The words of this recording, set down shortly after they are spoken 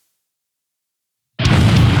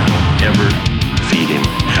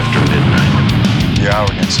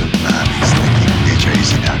Listen, man, he's thinking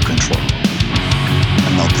AJ's in out control.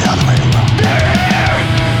 And not the other way around.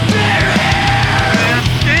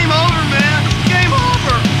 Game over, man. Game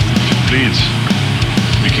over. Please,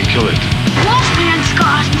 we can kill it. Wolfman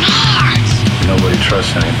scars Mars. Nobody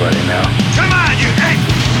trusts anybody now. Come on, you. Hey,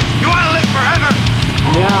 you want to live forever?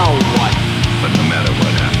 Now what? But no matter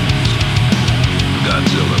what happens,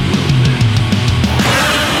 Godzilla will live.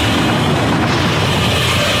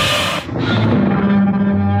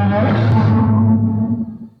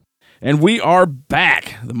 And we are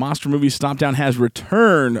back. The Monster Movie Stompdown has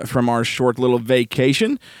returned from our short little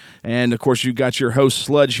vacation. And, of course, you got your host,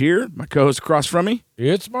 Sludge, here. My co-host across from me.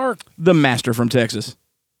 It's Mark. The Master from Texas.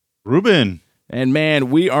 Ruben. And, man,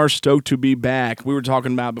 we are stoked to be back. We were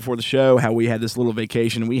talking about before the show how we had this little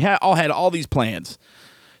vacation. We all had all these plans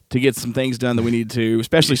to get some things done that we needed to,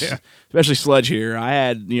 especially Sludge here. I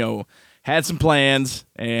had some plans,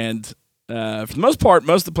 and for the most part,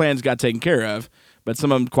 most of the plans got taken care of. But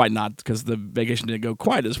some of them quite not, because the vacation didn't go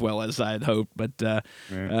quite as well as I had hoped. But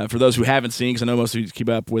for those who haven't seen, because I know most of you keep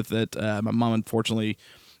up with it, my mom, unfortunately,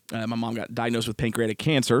 my mom got diagnosed with pancreatic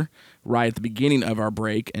cancer right at the beginning of our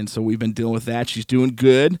break, and so we've been dealing with that. She's doing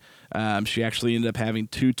good. She actually ended up having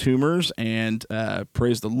 2 tumors, and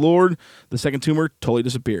praise the Lord, the second tumor totally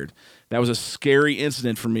disappeared. That was a scary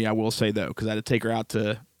incident for me, I will say, though, because I had to take her out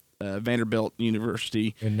to Vanderbilt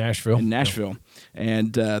University In Nashville.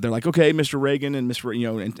 And they're like, okay, Mr. Reagan and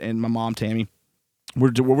and my mom Tammy,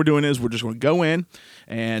 what we're doing is we're just going to go in,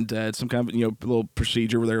 and it's some kind of little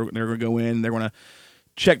procedure where they're going to go in, they're going to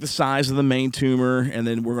check the size of the main tumor, and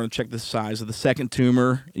then we're going to check the size of the second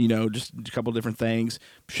tumor. Just a couple of different things.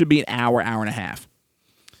 Should be an hour and a half,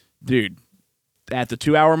 dude. At the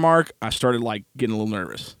 2-hour mark, I started getting a little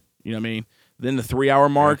nervous. You know what I mean? Then the 3-hour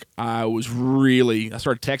mark, I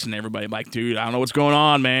started texting everybody, dude, I don't know what's going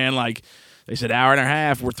on, man. They said hour and a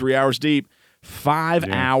half, we're 3 hours deep. 5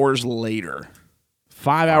 hours later,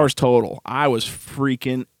 5 hours total, I was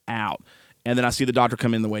freaking out. And then I see the doctor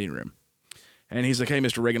come in the waiting room. And he's like, hey,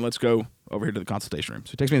 Mr. Reagan, let's go over here to the consultation room.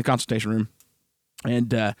 So he takes me to the consultation room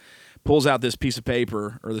and pulls out this piece of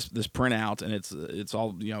paper, or this printout, and it's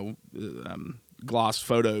all, gloss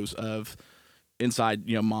photos of inside,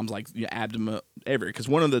 mom's abdomen, everywhere, because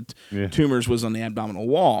one of the tumors was on the abdominal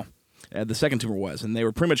wall. The second tumor was, and they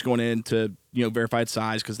were pretty much going in to verify its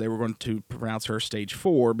size because they were going to pronounce her stage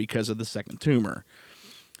 4 because of the second tumor.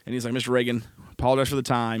 And he's like, Mr. Reagan, apologize for the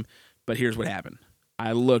time, but here's what happened.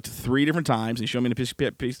 I looked 3 different times, and he showed me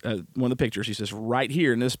one of the pictures. He says, right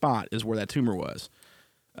here in this spot is where that tumor was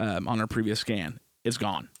on our previous scan. It's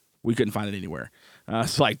gone. We couldn't find it anywhere.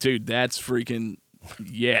 It's like, dude, that's freaking...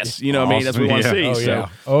 Yes, what I mean? That's what we want to see.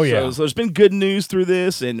 So there's been good news through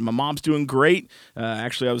this, and my mom's doing great.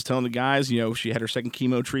 Actually, I was telling the guys, she had her second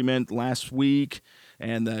chemo treatment last week,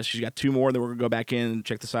 and she's got 2 more. Then we're going to go back in and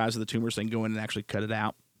check the size of the tumor so they can go in and actually cut it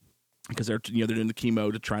out because they're doing the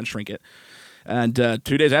chemo to try and shrink it. And 2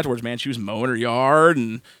 days afterwards, man, she was mowing her yard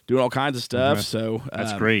and doing all kinds of stuff. Mm-hmm. So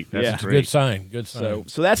that's great. That's great. Good sign.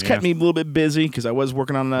 So that's kept me a little bit busy because I was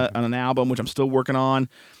working on an album, which I'm still working on.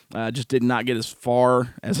 Just did not get as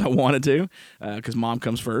far as I wanted to because mom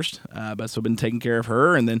comes first. But so I've been taking care of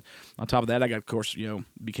her. And then on top of that, I got, of course,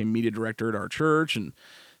 became media director at our church, and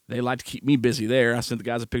they like to keep me busy there. I sent the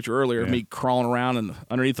guys a picture earlier of me crawling around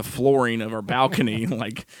underneath the flooring of our balcony.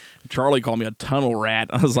 Charlie called me a tunnel rat.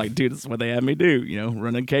 I was like, dude, that's what they have me do,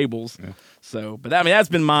 running cables. Yeah. So, but that's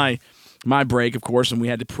been my break, of course, and we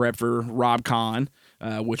had to prep for RobCon,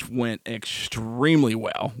 which went extremely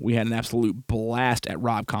well. We had an absolute blast at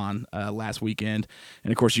RobCon last weekend.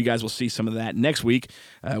 And, of course, you guys will see some of that next week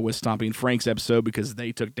with Stompy and Frank's episode because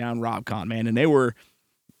they took down RobCon, man, and they were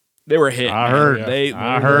hit. I heard.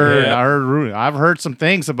 I've heard some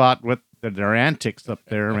things about what their antics up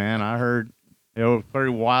there, man. I heard it was a very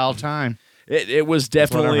wild time. It was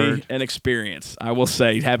definitely an experience, I will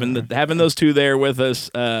say, having those 2 there with us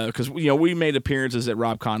because we made appearances at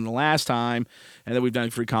RobCon the last time, and then we've done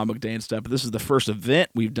Free Comic Book Day and stuff. But this is the first event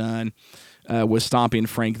we've done with Stompy and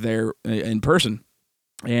Frank there in person.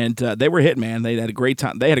 And they were hit, man. They had a great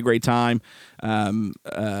time.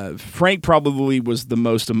 Frank probably was the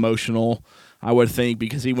most emotional, I would think,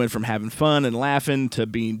 because he went from having fun and laughing to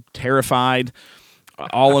being terrified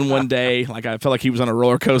all in one day. I felt like he was on a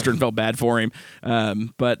roller coaster and felt bad for him.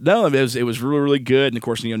 But no, it was really, really good. And of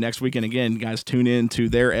course, next weekend again, guys, tune in to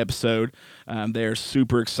their episode. They're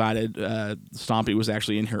super excited. Stompy was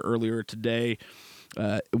actually in here earlier today.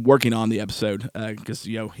 Working on the episode because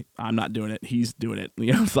I'm not doing it, he's doing it.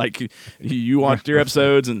 It's like you watch your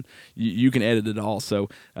episodes and you can edit it all. So,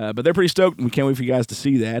 but they're pretty stoked, and we can't wait for you guys to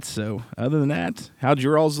see that. So, other than that, how'd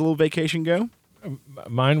your all's little vacation go?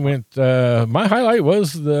 Mine went. My highlight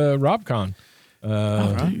was the RobCon.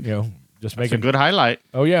 dude. You know, just It's a making good highlight.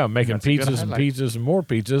 Oh yeah, making That's a good pizzas and highlight. pizzas and more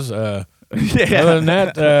pizzas. Yeah. Other than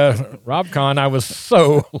that, RobCon, I was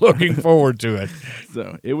so looking forward to it.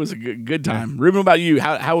 So it was a good time. Ruben, what about you?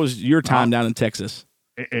 How was your time down in Texas?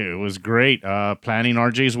 It was great. Planning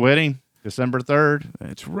RJ's wedding, December 3rd.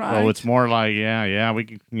 That's right. So it's more like, yeah, we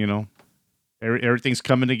can, everything's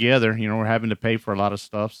coming together. We're having to pay for a lot of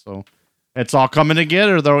stuff. So it's all coming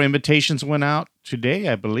together, though. Invitations went out today,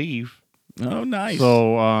 I believe. Oh, nice.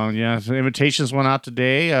 So, so invitations went out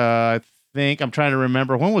today. I think, I'm trying to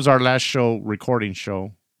remember, when was our last recorded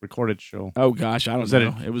show? Oh, gosh, I don't Was that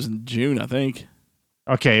know. It was in June, I think.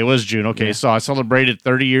 Okay, it was June. Okay, Yeah. so I celebrated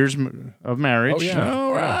 30 years of marriage. Oh, yeah.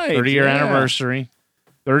 All right. 30-year yeah. anniversary.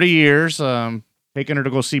 30 years. Taking her to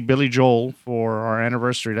go see Billy Joel for our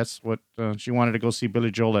anniversary. That's what she wanted to go see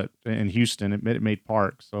Billy Joel in Houston at Minute Maid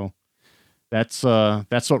Park. So that's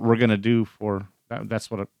what we're gonna do for. That's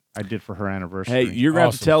what I did for her anniversary. Hey, you're going to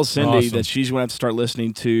have to Awesome. tell Cindy Awesome. that she's going to have to start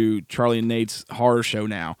listening to Charlie and Nate's horror show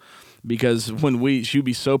now. Because she would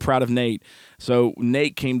be so proud of Nate. So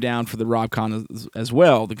Nate came down for the RobCon as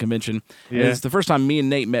well, the convention. Yeah. And it's the first time me and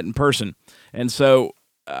Nate met in person. And so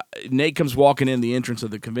Nate comes walking in the entrance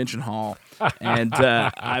of the convention hall, and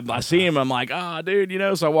I see him. I'm like,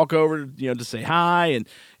 dude, So I walk over, to say hi, and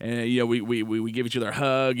we give each other a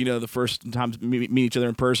hug. The first time we meet each other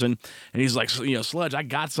in person, and he's like, Sludge, I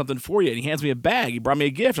got something for you, and he hands me a bag. He brought me a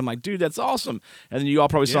gift. I'm like, dude, that's awesome. And then you all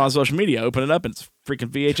probably saw on social media, open it up, and it's freaking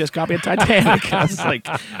VHS copy of Titanic. I was like,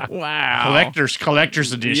 wow,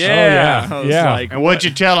 collector's edition. yeah, Oh, yeah. I was Yeah. like, And what'd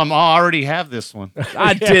you tell him? Oh, I already have this one.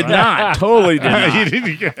 I did not, totally did not. You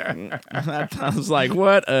didn't- I was like,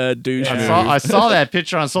 what a douche. move. I saw that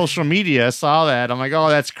picture on social media. I saw that. I'm like, oh,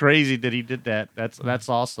 that's crazy that he did that. That's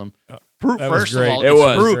awesome. Proof, That was first great. of all, It it's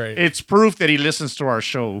was. proof, Great. it's proof that he listens to our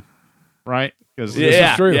show, right? Because This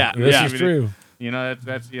Yeah, is true. yeah, This yeah. is true.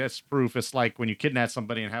 that's proof. It's like when you kidnap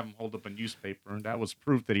somebody and have them hold up a newspaper, and that was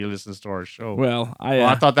proof that he listens to our show. Well,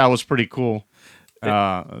 I thought that was pretty cool.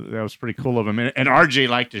 That was pretty cool of him. And RJ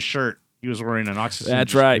liked his shirt. He was wearing an Oxygen.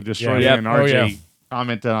 That's right. Destroyer, Yeah. and Oh, RJ yeah.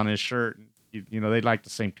 commented on his shirt. They like the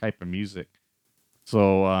same type of music.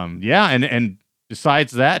 So and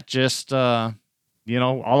besides that, just all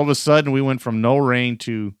of a sudden we went from no rain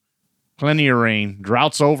to plenty of rain.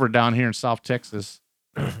 Drought's over down here in South Texas.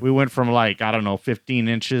 We went from 15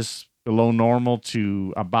 inches below normal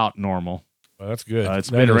to about normal. Well, that's good. It's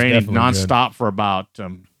That been is raining definitely good. nonstop for about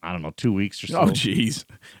 2 weeks or so. oh, jeez.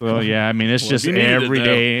 So yeah, I mean it's Well, just if you needed it, every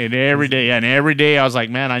day and every day I was like,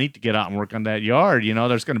 man, I need to get out and work on that yard.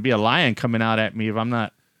 There's going to be a lion coming out at me if I'm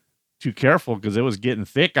not too careful because it was getting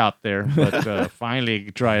thick out there. But finally I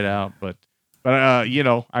tried it out. But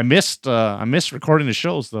I missed recording the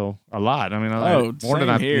shows though a lot. I mean, more than same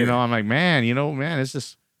I here. I'm like, man,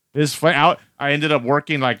 it's fun. I ended up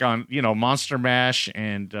working on Monster Mash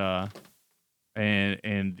and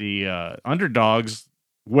the Underdogs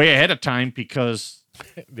way ahead of time because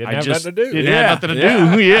Didn't I have just nothing to do. didn't have nothing to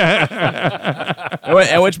do. Yeah.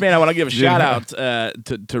 And which, man, I want to give a shout out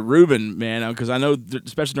to Ruben, man, because I know,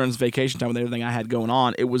 especially during this vacation time with everything I had going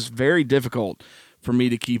on, it was very difficult for me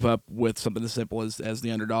to keep up with something as simple as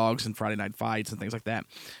the Underdogs and Friday Night Fights and things like that.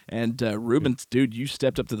 And Ruben, dude, you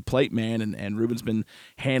stepped up to the plate, man, and Ruben's been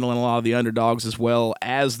handling a lot of the Underdogs as well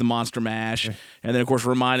as the Monster Mash. And then, of course,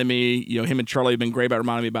 reminding me, him and Charlie have been great about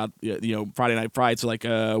reminding me about, Friday Night Fights, like,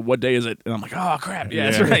 what day is it? And I'm like, oh, crap,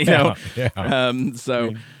 yeah, that's right,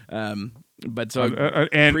 But so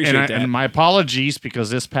appreciate that. And my apologies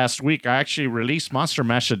because this past week I actually released Monster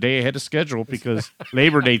Mash a day ahead of schedule because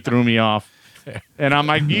Labor Day threw me off. And I'm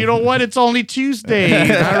like, you know what? It's only Tuesday.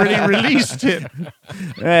 And I already released it.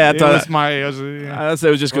 Yeah, I thought I it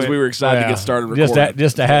was just because we were excited to get started recording.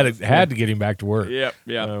 Just had to get him back to work. Yeah.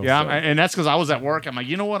 and that's because I was at work. I'm like,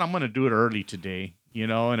 you know what? I'm going to do it early today.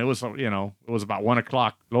 And it was it was about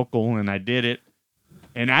 1:00 local, and I did it.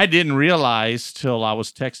 And I didn't realize till I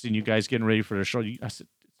was texting you guys getting ready for the show. I said,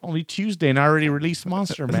 it's only Tuesday, and I already released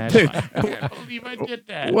Monster Mash. I can't believe I did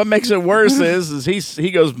that. What makes it worse is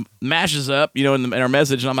he goes mashes up, in our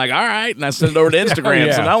message, and I'm like, all right, and I send it over to Instagram.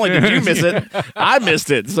 Yeah. So not only did you miss it, I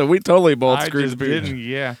missed it. So we totally both I screwed just the pooch. didn't,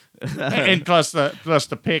 yeah. And plus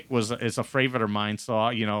the pick is a favorite of mine. So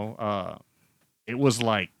it was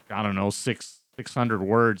like I don't know 600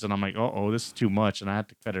 words, and I'm like, this is too much, and I had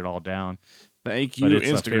to cut it all down. Thank you, But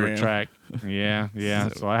it's a favorite Instagram. track. Yeah.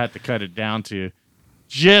 So I had to cut it down to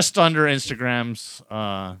just under Instagram's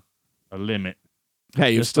limit.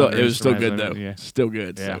 Hey, it was still good though. Yeah. Still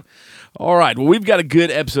good. Yeah. So, all right. Well, we've got a good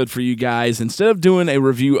episode for you guys. Instead of doing a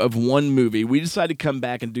review of one movie, we decided to come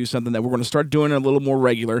back and do something that we're going to start doing a little more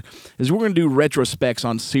regular. Is we're going to do retrospects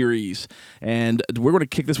on series, and we're going to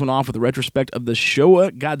kick this one off with a retrospect of the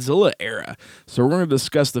Showa Godzilla era. So we're going to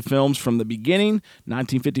discuss the films from the beginning,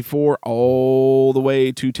 1954, all the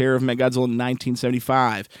way to Terror of Mechagodzilla in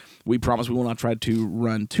 1975. We promise we will not try to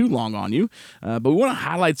run too long on you, but we want to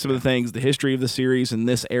highlight some of the things, the history of the series in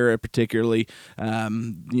this era particularly,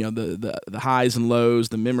 the highs and lows,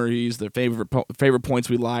 the memories, the favorite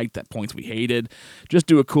points we liked, that points we hated. Just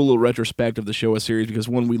do a cool little retrospect of the Showa series because,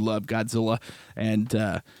 one, we love Godzilla, and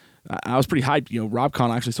I was pretty hyped.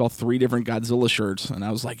 RobCon actually saw 3 different Godzilla shirts, and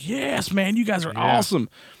I was like, yes, man, you guys are awesome.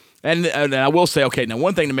 And I will say, okay, now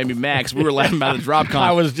one thing that made me mad, 'cause we were laughing about the DropCon.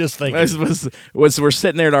 I was just thinking. Was we're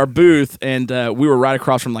sitting there at our booth, and we were right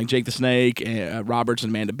across from like Jake the Snake, Roberts,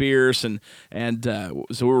 and Amanda Bierce, and so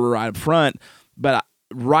we were right up front. But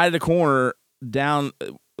right at the corner, down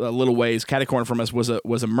a little ways, catty corner from us was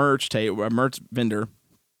a merch vendor,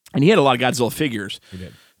 and he had a lot of Godzilla figures. He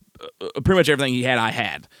did. Pretty much everything he had, I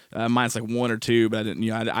had. Mine's like 1 or 2, but I didn't.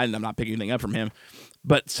 I'm not picking anything up from him.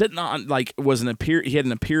 But sitting on he had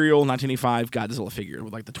an Imperial 1985 Godzilla figure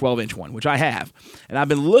with like the 12-inch one, which I have, and I've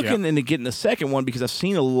been looking into getting the second one because I've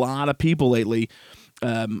seen a lot of people lately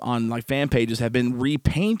on like fan pages have been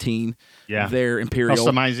repainting their Imperial,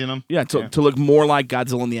 customizing them, to look more like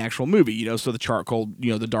Godzilla in the actual movie. So the charcoal,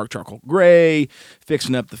 the dark charcoal gray,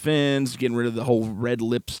 fixing up the fins, getting rid of the whole red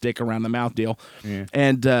lipstick around the mouth deal,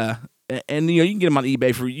 and you can get them on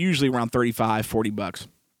eBay for usually around $35-$40.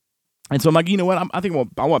 And so I'm like, you know what? I've been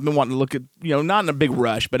wanting to look at, not in a big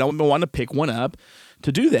rush, but I've been wanting to pick one up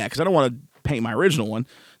to do that because I don't want to paint my original one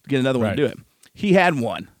to get another one to do it. He had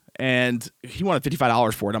one, and he wanted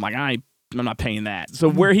 $55 for it. I'm like, I'm not paying that. So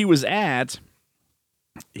where he was at,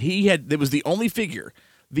 it was the only figure.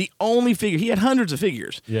 He had hundreds of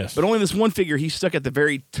figures. Yes. But only this one figure he stuck at the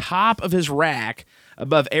very top of his rack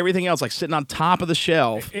above everything else, like sitting on top of the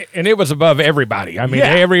shelf. And it was above everybody. I mean,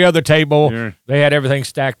 every other table, they had everything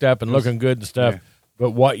stacked up and looking good and stuff.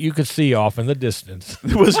 But what you could see off in the distance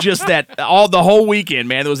it was just that the whole weekend,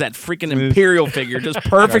 man. There was that freaking Imperial figure, just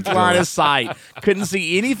perfect line of sight. Couldn't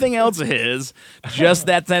see anything else of his. Just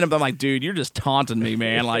that thing. I'm like, dude, you're just taunting me,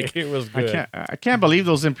 man. Like it was good. I can't believe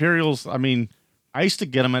those Imperials. I mean, I used to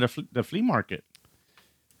get them at the flea market.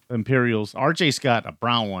 Imperials. RJ's got a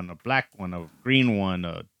brown one, a black one, a green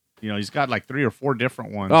one. He's got like 3 or 4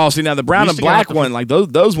 different ones. Oh, see now the brown and black one, like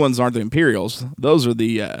those ones aren't the Imperials. Those are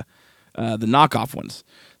the knockoff ones.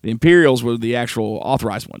 The Imperials were the actual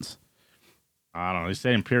authorized ones. I don't know. They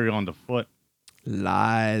say Imperial on the foot.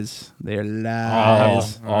 Lies. They're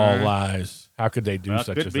lies. All lies. How could they do such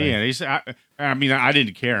a could thing? be. They say, I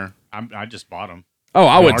didn't care. I just bought them. Oh,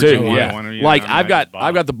 I would too. RJ Yeah. one, Like I've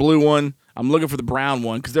got the blue one. I'm looking for the brown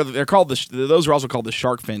one because they're called those are also called the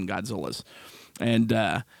shark fin Godzillas, and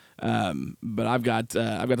but I've got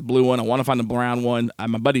the blue one. I want to find the brown one.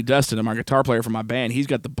 My buddy Dustin, my guitar player for my band, he's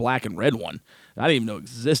got the black and red one. I didn't even know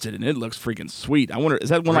existed, and it looks freaking sweet. I wonder, is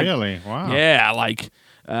that one really? Wow. Yeah, like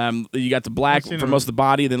you got the black for most of the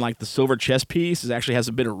body, then like the silver chest piece actually has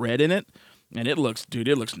a bit of red in it. And it looks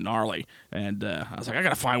gnarly. And I was like, I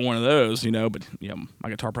gotta find one of those, But my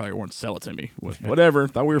guitar player won't sell it to me. Whatever.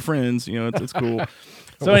 Thought we were friends. It's cool.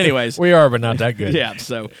 So, anyways, we are, but not that good. Yeah.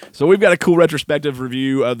 So we've got a cool retrospective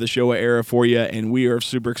review of the Showa era for you, and we are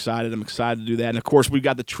super excited. I'm excited to do that. And of course, we've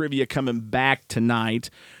got the trivia coming back tonight.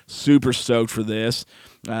 Super stoked for this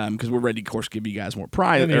because we're ready, of course, to give you guys more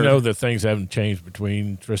prize. And that things haven't changed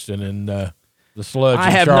between Tristan and. The sludge.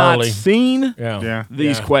 I have Charlie. not seen Yeah.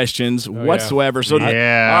 these questions whatsoever. So,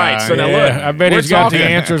 Yeah. all right. So now look, I bet we're he's got the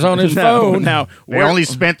talking- answers on his phone. Now, They only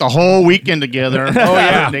spent the whole weekend together.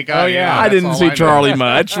 I didn't see Charlie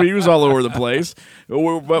much. He was all over the place.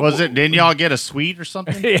 Didn't y'all get a suite or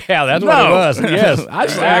something? Yeah, that's what it was. Yes,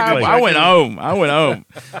 exactly. I went home.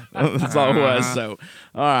 That's all it was. So,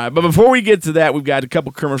 all right. But before we get to that, we've got a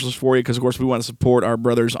couple commercials for you because, of course, we want to support our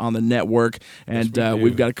brothers on the network. And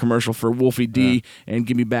we've got a commercial for Wolfie D and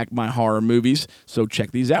Give Me Back My Horror Movies. So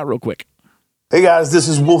check these out real quick. Hey guys, this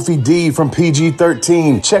is Wolfie D from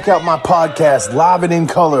PG-13. Check out my podcast, Live and in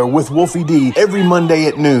Color with Wolfie D, every Monday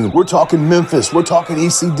at noon. We're talking Memphis, we're talking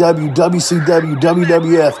ECW, WCW,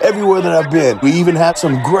 WWF, everywhere that I've been. We even have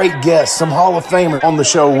some great guests, some Hall of Famers on the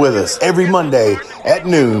show with us. Every Monday at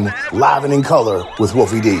noon, Live and in Color with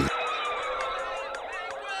Wolfie D.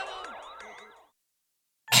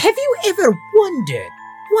 Have you ever wondered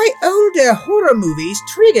why older horror movies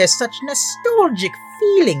trigger such nostalgic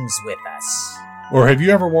feelings with us? Or have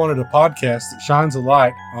you ever wanted a podcast that shines a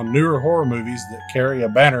light on newer horror movies that carry a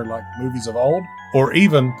banner like movies of old? Or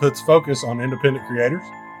even puts focus on independent creators?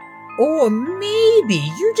 Or maybe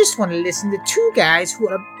you just want to listen to two guys who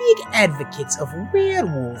are big advocates of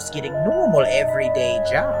werewolves getting normal everyday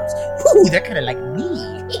jobs. Ooh, they're kind of like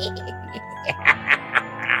me.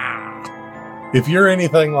 If you're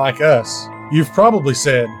anything like us, you've probably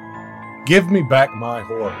said, "Give me back my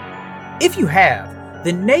horror." If you have,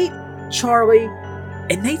 then Nate, Charlie,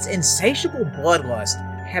 and Nate's insatiable bloodlust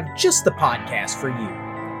have just the podcast for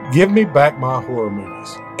you. Give me back my horror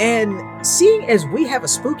movies. And seeing as we have a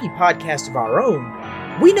spooky podcast of our own,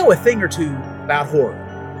 we know a thing or two about horror.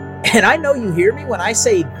 And I know you hear me when I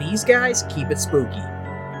say these guys keep it spooky.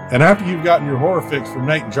 And after you've gotten your horror fix from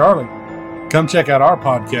Nate and Charlie, come check out our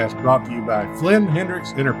podcast brought to you by Flynn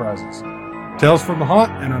Hendricks Enterprises. Tales from the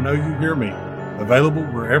Haunt and I Know You Hear Me. Available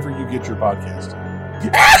wherever you get your podcast.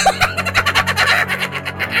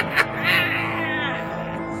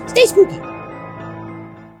 Stay spooky.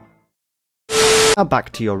 Now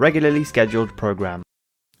back to your regularly scheduled program.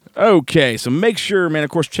 Okay, so make sure, man, of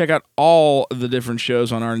course, check out all the different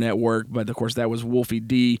shows on our network. But, of course, that was Wolfie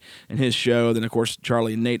D and his show. Then, of course,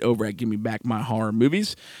 Charlie and Nate over at Give Me Back My Horror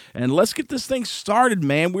Movies. And let's get this thing started,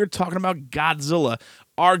 man. We're talking about Godzilla,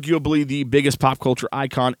 arguably the biggest pop culture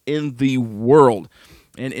icon in the world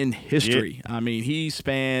and in history. I mean, he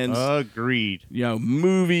spans... Agreed. You know,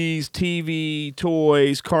 movies, TV,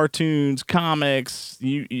 toys, cartoons, comics,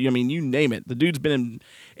 I mean, you name it. The dude's been in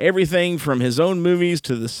everything from his own movies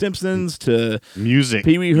to The Simpsons to music,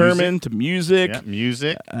 Pee Wee Herman to music. Yeah,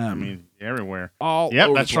 music. I mean, everywhere. All yep,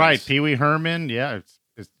 over that's the place. right. Pee Wee Herman. Yeah,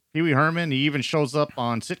 it's Pee Wee Herman. He even shows up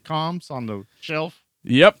on sitcoms on the shelf.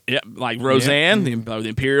 Yep, like Roseanne, the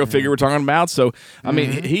Imperial figure we're talking about. So, I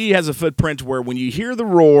mean, he has a footprint where when you hear the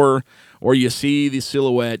roar or you see the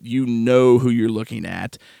silhouette, you know who you're looking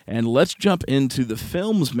at. And let's jump into the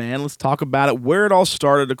films, man. Let's talk about it. Where it all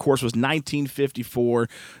started, of course, was 1954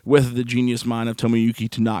 with the genius mind of Tomoyuki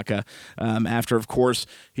Tanaka. After, of course,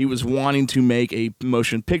 he was wanting to make a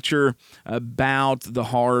motion picture about the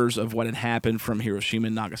horrors of what had happened from Hiroshima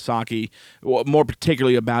and Nagasaki, well, more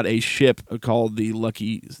particularly about a ship called the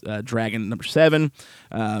Lucky Dragon No. 7.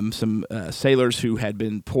 Some sailors who had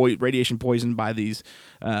been radiation poisoned by these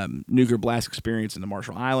nuclear blast experience in the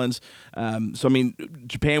Marshall Islands. So, I mean,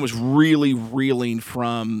 Japan was really reeling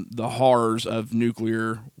from the horrors of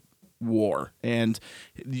nuclear war. And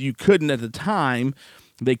you couldn't, at the time,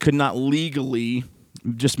 they could not legally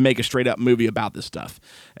just make a straight-up movie about this stuff.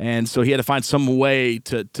 And so he had to find some way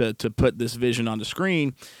to put this vision on the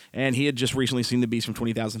screen. And he had just recently seen The Beast from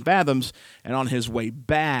 20,000 Fathoms. And on his way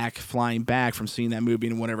back, flying back from seeing that movie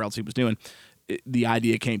and whatever else he was doing, the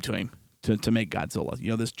idea came to him to make Godzilla.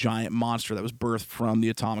 You know, this giant monster that was birthed from the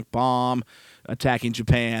atomic bomb attacking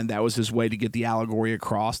Japan. That was his way to get the allegory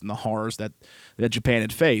across and the horrors that Japan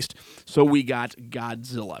had faced. So we got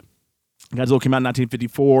Godzilla. Godzilla came out in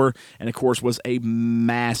 1954 and, of course, was a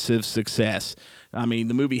massive success. I mean,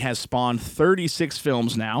 the movie has spawned 36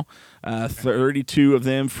 films now, 32 of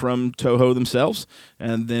them from Toho themselves.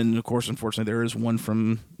 And then, of course, unfortunately, there is one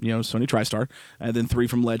from, Sony TriStar, and then 3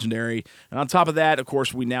 from Legendary. And on top of that, of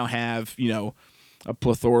course, we now have, a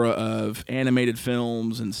plethora of animated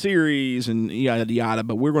films and series and yada yada,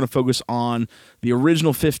 but we're going to focus on the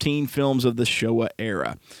original 15 films of the Showa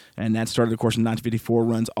era. And that started, of course, in 1954,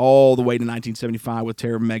 runs all the way to 1975 with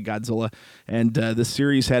Terror of Mechagodzilla. And this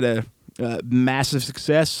series had a massive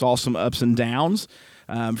success, saw some ups and downs.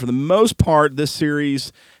 For the most part, this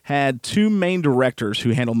series had 2 main directors who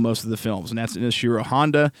handled most of the films, and that's Inoshiro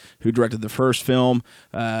Honda, who directed the first film,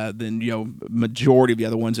 then majority of the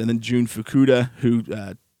other ones, and then Jun Fukuda, who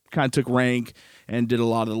kind of took rank and did a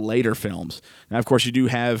lot of the later films. Now, of course, you do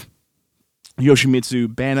have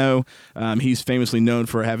Yoshimitsu Banno. He's famously known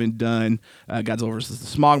for having done Godzilla vs. the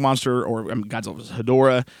Smog Monster, or Godzilla vs.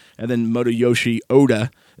 Hedorah, and then Motoyoshi Oda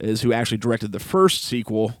is who actually directed the first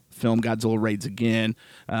sequel film, Godzilla Raids Again,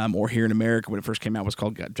 or here in America when it first came out was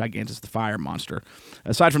called Gigantus the Fire Monster.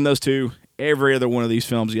 Aside from those 2, every other one of these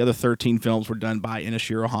films, the other 13 films, were done by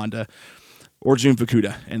Inoshiro Honda or Jun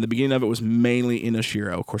Fukuda. And the beginning of it was mainly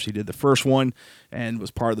Inoshiro. Of course, he did the first one and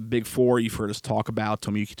was part of the big 4. You've heard us talk about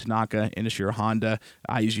Tomoyuki Tanaka, Inoshiro Honda,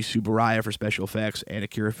 Ayuji Tsuburaya for special effects, and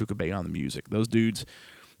Akira Ifukube on the music. Those dudes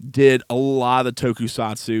did a lot of the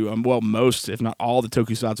tokusatsu, most, if not all, the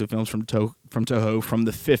tokusatsu films from Toho from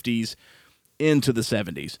the 50s into the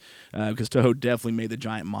 70s because Toho definitely made the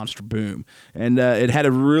giant monster boom. And it had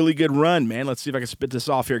a really good run, man. Let's see if I can spit this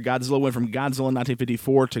off here. Godzilla went from Godzilla in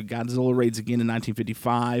 1954 to Godzilla Raids Again in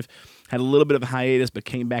 1955. Had a little bit of a hiatus, but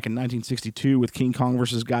came back in 1962 with King Kong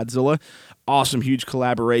versus Godzilla. Awesome, huge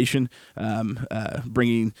collaboration,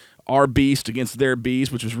 bringing our beast against their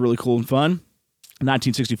beast, which was really cool and fun.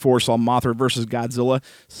 1964 saw Mothra versus Godzilla.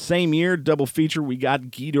 Same year, double feature, we got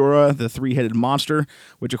Ghidorah, the three-headed monster,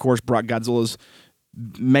 which of course brought Godzilla's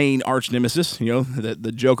main arch nemesis,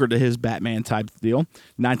 the Joker to his Batman type deal.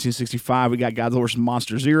 1965, we got Godzilla versus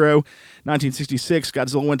Monster Zero. 1966,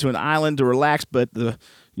 Godzilla went to an island to relax, but the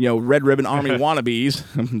Red Ribbon Army wannabes,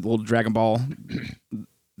 little Dragon Ball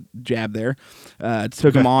jab there,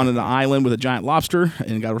 took him on the island with a giant lobster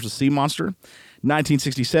and Godzilla versus Sea Monster.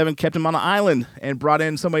 1967, kept him on the island and brought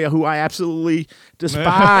in somebody who I absolutely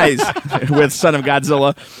despise with Son of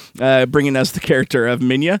Godzilla, bringing us the character of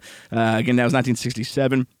Minya. Again, that was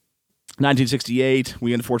 1967. 1968,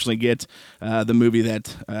 we unfortunately get the movie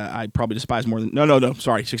that I probably despise more than... No,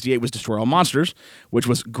 sorry. 68 was Destroy All Monsters, which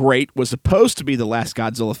was great, was supposed to be the last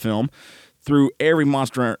Godzilla film. Threw every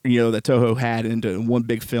monster that Toho had into one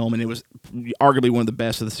big film, and it was arguably one of the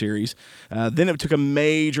best of the series. Then it took a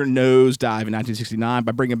major nosedive in 1969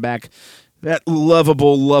 by bringing back that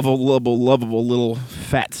lovable little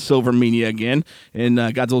fat silver Minya again in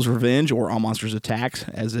Godzilla's Revenge, or All Monsters Attacks,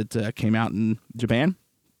 as it came out in Japan.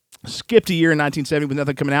 Skipped a year in 1970 with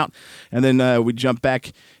nothing coming out, and then we jumped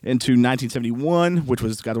back into 1971, which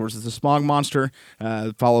was Godzilla vs. the Smog Monster,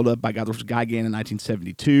 followed up by Godzilla vs. Gigan in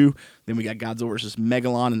 1972. Then we got Godzilla vs.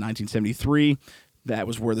 Megalon in 1973. That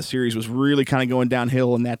was where the series was really kind of going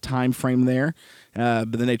downhill in that time frame there.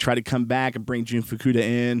 But then they tried to come back and bring Jun Fukuda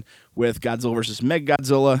in with Godzilla vs.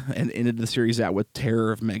 Mechagodzilla, and ended the series out with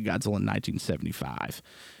Terror of Mechagodzilla in 1975.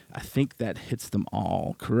 I think that hits them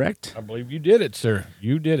all, correct? I believe you did it, sir.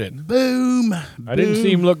 You did it. Boom. I didn't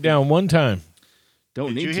see him look down one time.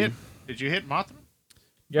 Did you hit Mothra?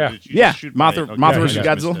 Yeah. Mothra versus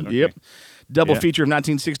Godzilla. Yep. Double feature of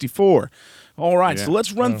 1964. All right, so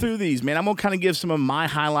let's run through these, man. I'm going to kind of give some of my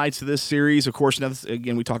highlights of this series. Of course,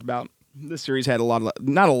 again, we talked about this series had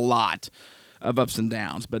not a lot of ups and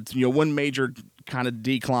downs, but one major kind of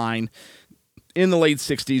decline in the late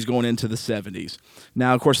 60s going into the 70s.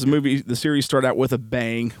 Now, of course, the series started out with a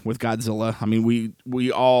bang with Godzilla. I mean,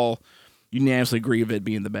 we all unanimously agree of it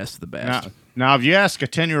being the best of the best. Now, if you ask a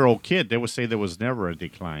 10-year-old kid, they would say there was never a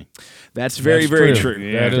decline. That's very true.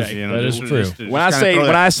 Yeah, that is true. When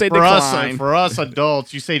I say decline, for us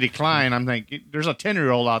adults, you say decline, I'm thinking there's a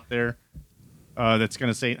 10-year-old out there that's going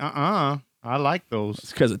to say, I like those.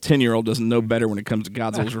 It's because a 10-year-old doesn't know better when it comes to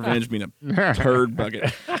Godzilla's Revenge being a turd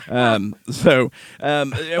bucket. So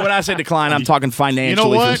when I say decline, I'm talking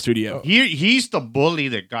financially for the studio. He's the bully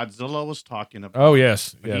that Godzilla was talking about. Oh,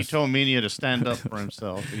 yes. He told Minya to stand up for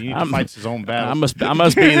himself. He fights his own battles. I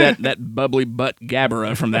must be that bubbly butt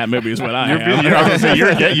Gabbera from that movie is what I am.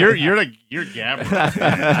 You're Gabbera.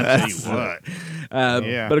 I'll tell you what.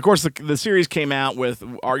 But of course, the series came out with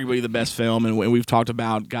arguably the best film, and we've talked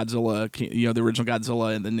about Godzilla, the original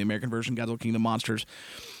Godzilla, and then the American version, Godzilla King of the Monsters.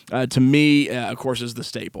 To me, of course, is the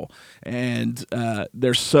staple, and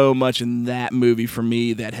there's so much in that movie for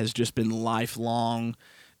me that has just been lifelong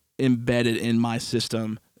embedded in my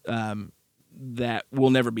system. That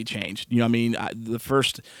will never be changed.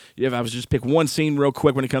 If I was just pick one scene real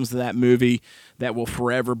quick when it comes to that movie that will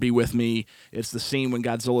forever be with me, it's the scene when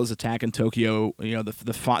Godzilla's attacking Tokyo,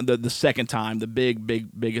 the second time, the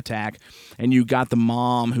big attack, and you got the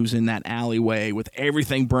mom who's in that alleyway with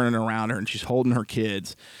everything burning around her, and she's holding her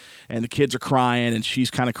kids, and the kids are crying, and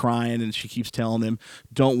she's kind of crying, and she keeps telling them,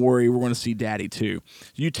 don't worry, we're going to see Daddy too.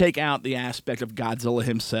 You take out the aspect of Godzilla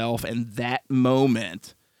himself, and that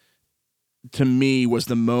moment, to me, was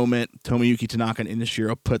the moment Tomoyuki Tanaka and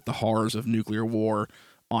Inashiro put the horrors of nuclear war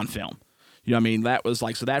on film. That was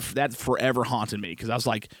like, so that forever haunted me, because I was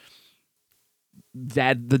like,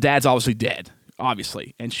 the dad's obviously dead,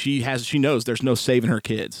 obviously, and she knows there's no saving her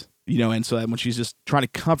kids, and so when she's just trying to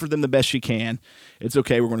comfort them the best she can, it's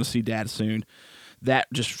okay, we're going to see Dad soon. That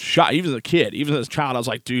just shot, even as a kid, even as a child, I was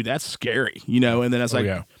like, dude, that's scary, and then I was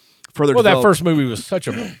further. Well, that first movie was such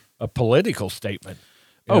a political statement.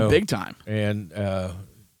 Big time. And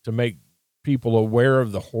to make people aware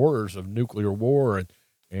of the horrors of nuclear war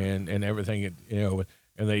and everything,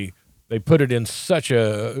 and they put it in such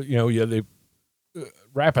a, they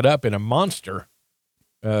wrap it up in a monster,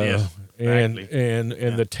 yes, exactly. and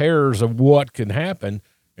the terrors of what can happen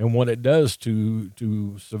and what it does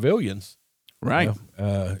to civilians. Right.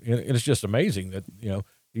 And it's just amazing that,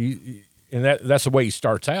 that's the way he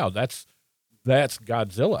starts out. That's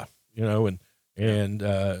Godzilla, and And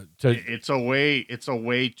it's a way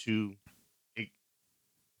to,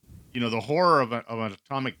 the horror of an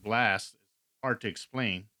atomic blast is hard to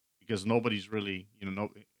explain because nobody's really,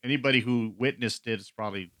 anybody who witnessed it is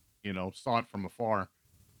probably, saw it from afar.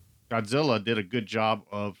 Godzilla did a good job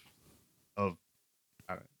of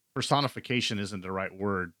personification isn't the right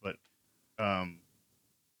word, but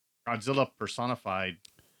Godzilla personified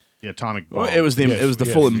the atomic bomb. Well, it was the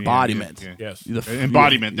full embodiment. Yes.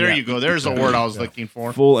 Embodiment. There you go. There's a word I was looking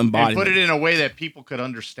for. Full embodiment. And put it in a way that people could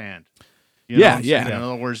understand. Yeah. In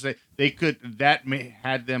other words, they could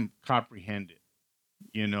had them comprehend it.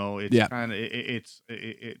 It's kind of it's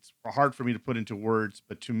hard for me to put into words,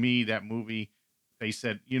 but to me, that movie, they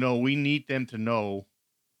said, we need them to know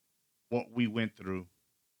what we went through,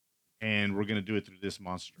 and we're going to do it through this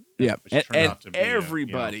monster. Yeah, and to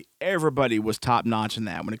be, everybody was top notch in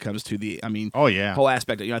that when it comes to whole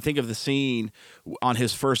aspect. I think of the scene on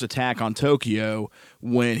his first attack on Tokyo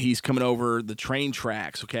when he's coming over the train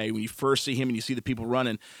tracks. Okay, when you first see him and you see the people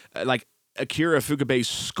running, like Akira Ifukube's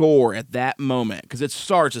score at that moment, because it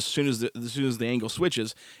starts as soon as the angle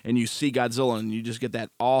switches and you see Godzilla and you just get that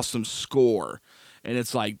awesome score. And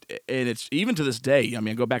it's even to this day,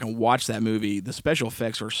 I go back and watch that movie, the special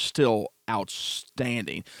effects are still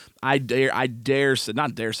outstanding. I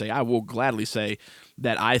will gladly say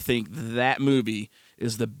that I think that movie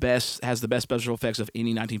has the best special effects of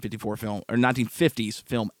any 1954 film or 1950s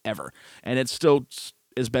film ever. And it still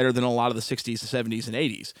is better than a lot of the 60s, 70s, and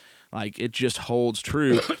 80s. Like, it just holds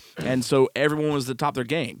true. And so everyone was at the top of their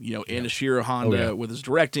game. Inashiro Honda with his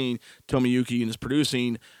directing, Tomiyuki and his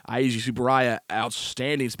producing, Eiji Tsuburaya,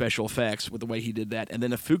 outstanding special effects with the way he did that. And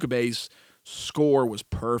then Ifukube's score was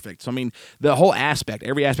perfect. So, the whole aspect,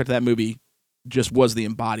 every aspect of that movie just was the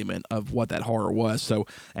embodiment of what that horror was. So,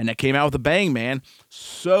 and that came out with a bang, man.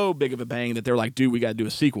 So big of a bang that they're like, dude, we got to do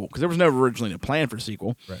a sequel. Because there was never originally a plan for a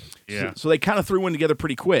sequel. Right. Yeah. So they kind of threw one together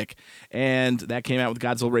pretty quick. And that came out with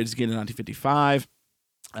Godzilla Raids Again in 1955.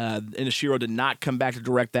 Inashiro did not come back to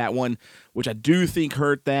direct that one, which I do think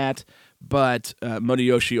hurt that. But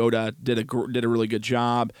Motoyoshi Oda did a really good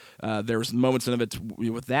job. There was moments of it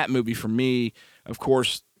with that movie for me. Of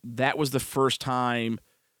course, that was the first time,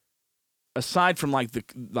 aside from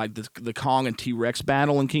the Kong and T-Rex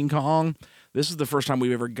battle in King Kong, this is the first time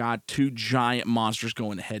we've ever got two giant monsters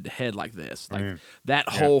going head to head like this. That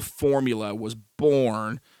whole formula was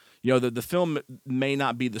born. The film may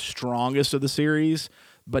not be the strongest of the series,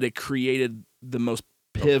 but it created the most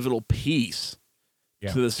pivotal piece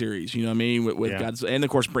to the series. You know what I mean? With Godzilla, and of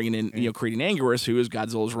course bringing in creating Anguirus, who is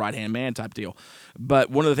Godzilla's right hand man type deal. But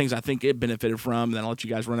one of the things I think it benefited from, and then I'll let you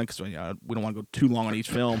guys run it because we don't want to go too long on each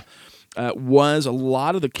film. Was a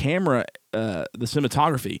lot of the camera, the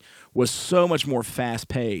cinematography was so much more fast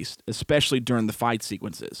paced, especially during the fight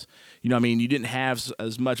sequences. You didn't have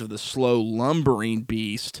as much of the slow lumbering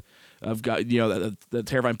beast of the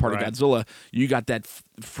terrifying part of Godzilla. You got that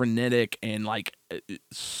frenetic and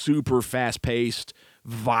super fast paced,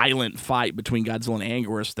 violent fight between Godzilla and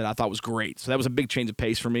Anguirus that I thought was great. So that was a big change of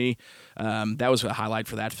pace for me. That was a highlight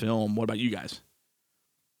for that film. What about you guys?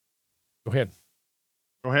 Go ahead.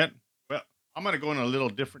 Well, I'm going to go in a little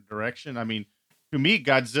different direction. To me,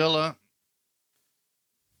 Godzilla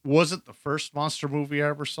wasn't the first monster movie I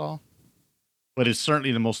ever saw, but it's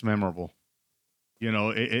certainly the most memorable.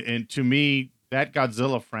 And to me, that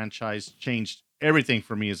Godzilla franchise changed everything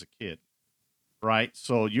for me as a kid. Right?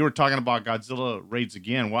 So you were talking about Godzilla Raids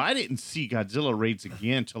Again. Well, I didn't see Godzilla Raids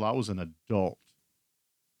Again until I was an adult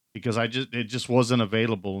because it just wasn't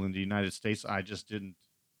available in the United States. I just didn't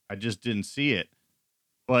see it.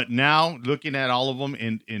 But now looking at all of them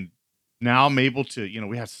and now I'm able to,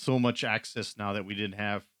 we have so much access now that we didn't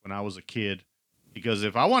have when I was a kid, because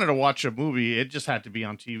if I wanted to watch a movie, it just had to be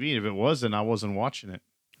on TV. If it wasn't, I wasn't watching it,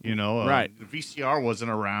 Right. The VCR wasn't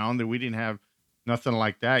around and we didn't have nothing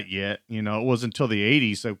like that yet. It wasn't until the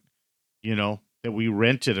 80s that, that we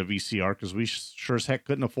rented a VCR because we sure as heck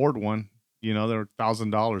couldn't afford one. They were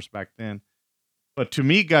 $1,000 back then. But to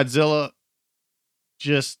me, Godzilla,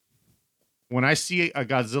 just when I see a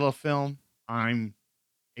Godzilla film, I'm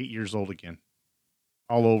 8 years old again,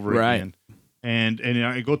 all over again. And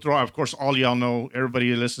I go through, of course, all y'all know, everybody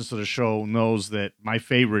who listens to the show knows that my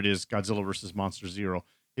favorite is Godzilla versus Monster Zero.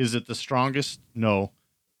 Is it the strongest? No.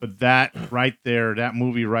 But that right there, that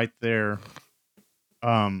movie right there,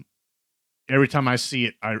 every time I see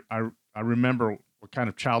it, I remember what kind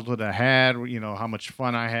of childhood I had, how much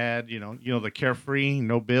fun I had, the carefree,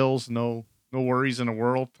 no bills, no worries in the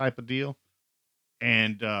world type of deal.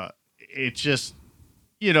 And it just,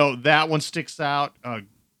 that one sticks out.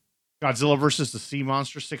 Godzilla versus the Sea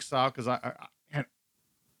Monster sticks out because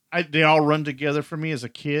they all run together for me as a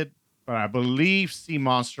kid, but I believe Sea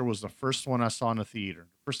Monster was the first one I saw in a theater.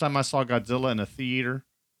 First time I saw Godzilla in a theater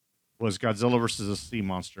was Godzilla versus the Sea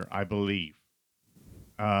Monster, I believe.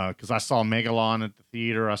 Because I saw Megalon at the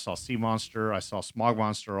theater, I saw Sea Monster, I saw Smog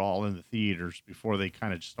Monster all in the theaters before they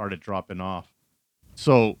kind of started dropping off.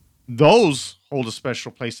 So those hold a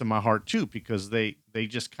special place in my heart too, because they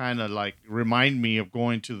just kind of like remind me of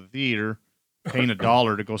going to the theater, paying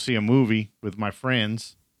 $1 to go see a movie with my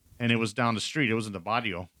friends, and it was down the street. It was in the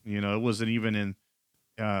Barrio. It wasn't even in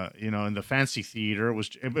in the fancy theater.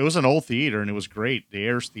 It was an old theater, and it was great. The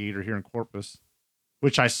Ayers Theater here in Corpus,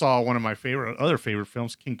 which I saw one of my other favorite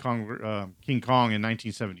films, King Kong in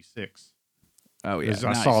 1976. Oh yeah,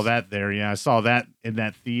 I saw that there. Yeah, I saw that in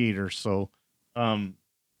that theater. So,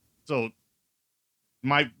 that's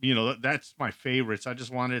my favorites. I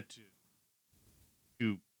just wanted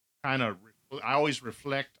to kind of. I always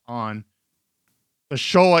reflect on the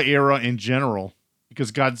Showa era in general,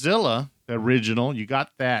 because Godzilla, the original, you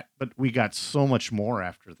got that, but we got so much more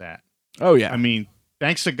after that. Oh yeah. I mean,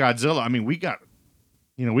 thanks to Godzilla, we got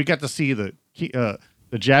to see the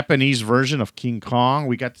Japanese version of King Kong.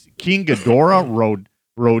 We got King Ghidorah,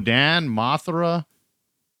 Rodan, Mothra.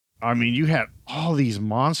 I mean, you had all these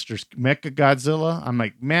monsters. Mecha Godzilla. I'm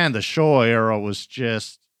like, man, the Showa era was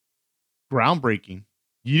just groundbreaking.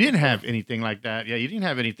 You didn't have anything like that. Yeah, you didn't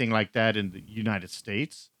have anything like that in the United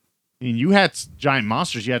States. I mean, you had giant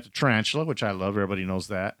monsters. You had the tarantula, which I love. Everybody knows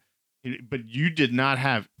that. But you did not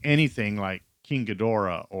have anything like King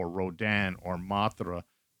Ghidorah or Rodan or Mothra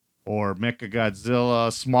or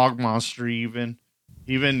Mechagodzilla, Smog Monster, even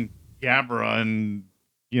Gabra and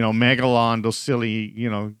Megalon, those silly,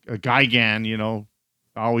 Gigan.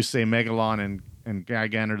 I always say Megalon and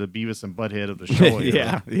Gigan are the Beavis and Butthead of the show.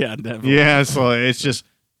 Yeah, definitely. Yeah, so it's just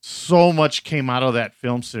so much came out of that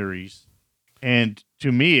film series, and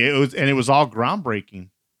to me, it was all groundbreaking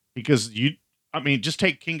because just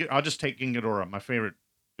take King. I'll just take King Ghidorah, my favorite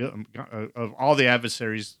of all the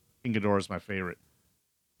adversaries. King Ghidorah is my favorite.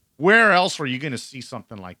 Where else were you going to see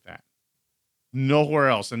something like that? Nowhere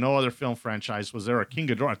else, in no other film franchise was there a King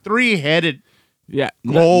Ghidorah, 3-headed,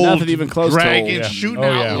 gold nothing even close dragon to shooting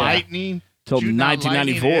out lightning till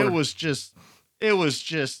 1994. It was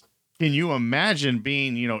just. Can you imagine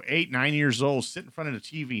being 8-9 years old, sitting in front of the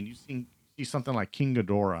TV, and you see something like King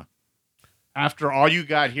Ghidorah? After all you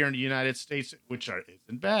got here in the United States, which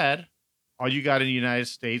isn't bad, all you got in the United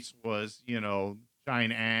States was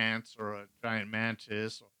giant ants or a giant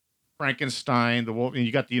mantis or Frankenstein, the wolf, and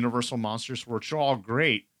you got the Universal monsters, which are all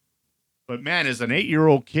great. But man, as an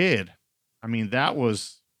 8-year-old kid, that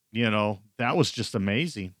was just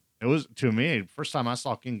amazing. It was, to me, first time I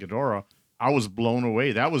saw King Ghidorah, I was blown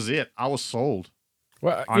away. That was it. I was sold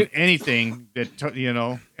on anything that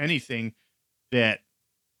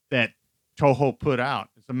Toho put out.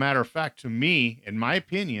 As a matter of fact, to me, in my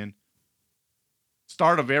opinion,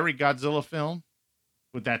 start of every Godzilla film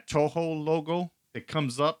with that Toho logo that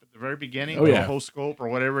comes up at the very beginning, Toho scope or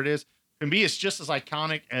whatever it is. To me, it's just as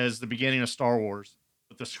iconic as the beginning of Star Wars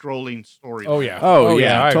with the scrolling story. Oh yeah.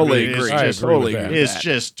 I totally agree. It's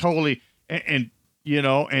just totally and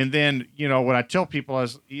then what I tell people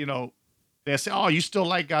is, they say, "Oh, you still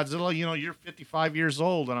like Godzilla? You're 55 years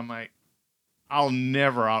old," and I'm like, "I'll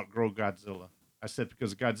never outgrow Godzilla." I said,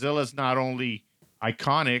 because Godzilla is not only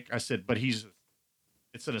iconic, I said, but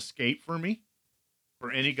it's an escape for me.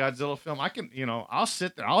 For any Godzilla film, I can, I'll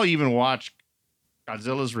sit there. I'll even watch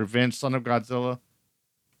Godzilla's Revenge, Son of Godzilla.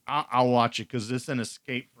 I'll watch it because it's an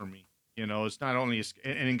escape for me. It's not only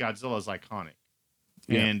and Godzilla is iconic.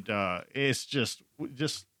 Yeah. And it's just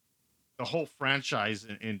the whole franchise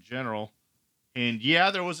in general. And yeah,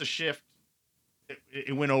 there was a shift.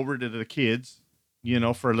 It went over to the kids,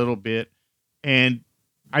 for a little bit. And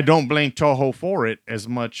I don't blame Toho for it as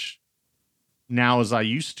much now as I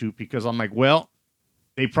used to, because I'm like, well,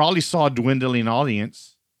 they probably saw a dwindling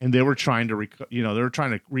audience and they were trying to,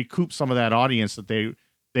 recoup some of that audience that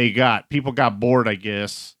they got. People got bored, I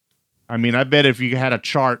guess. I bet if you had a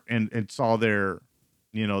chart and saw their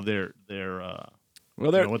what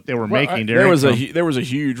they were making. There was a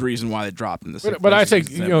huge reason why they dropped in the. But I think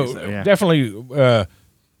definitely,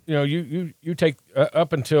 you take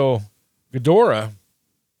up until Ghidorah,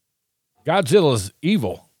 Godzilla's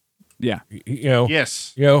evil. Yeah,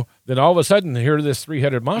 yes. Then all of a sudden, here this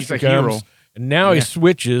 3-headed monster comes, hero. And now he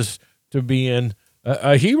switches to being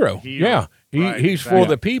a hero. Yeah, he's for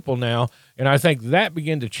the people now, and I think that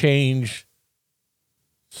began to change.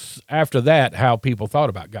 After that, how people thought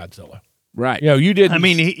about Godzilla, right? You didn't.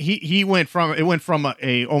 He went from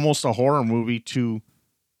a almost a horror movie to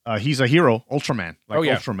he's a hero, Ultraman,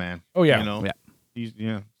 Ultraman. Oh yeah. He's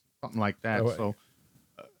something like that. Oh, So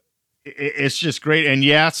it's just great. And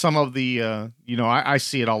yeah, some of the, I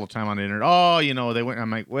see it all the time on the internet. Oh, they went, I'm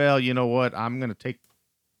like, well, you know what? I'm going to take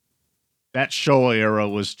that Showa era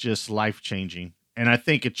was just life changing. And I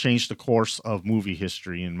think it changed the course of movie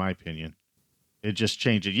history, in my opinion. It just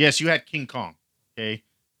changed it. Yes, you had King Kong. Okay.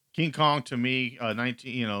 King Kong to me,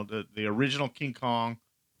 the original King Kong,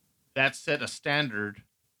 that set a standard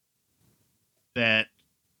that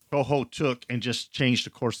Toho took and just changed the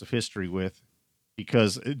course of history with,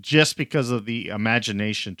 because of the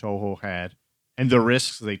imagination Toho had and the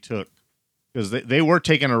risks they took, because they were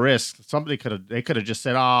taking a risk. Somebody could have just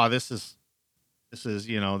said, this is,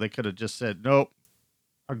 they could have just said, nope,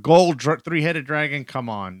 a gold three-headed dragon. Come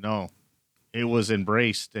on. No, it was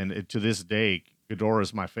embraced. And to this day, Ghidorah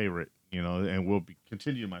is my favorite, and will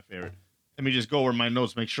continue my favorite. Let me just go over my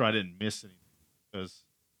notes, make sure I didn't miss anything, because,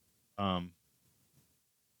 one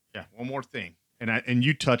more thing, and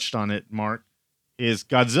you touched on it, Mark, is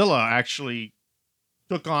Godzilla actually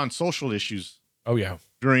took on social issues. Oh yeah,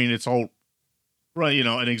 during its whole run.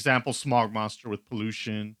 An example: Smog Monster with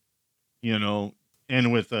pollution,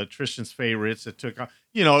 and with Tristan's favorites, it took on.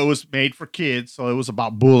 It was made for kids, so it was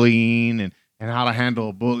about bullying and how to handle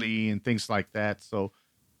a bully and things like that. So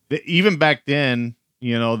even back then,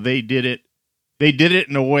 they did it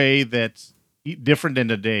in a way that's different than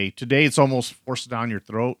today. Today, it's almost forced down your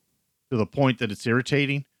throat to the point that it's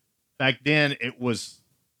irritating. Back then, it was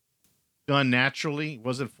done naturally. It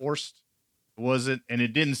wasn't forced. It wasn't, and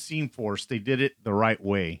it didn't seem forced. They did it the right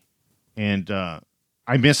way. And I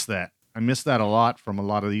miss that. I miss that a lot from a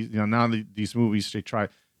lot of these, now these movies, they try,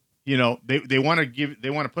 they want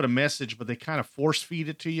to put a message, but they kind of force feed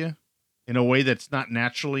it to you in a way that's not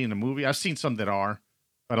naturally in a movie. I've seen some that are,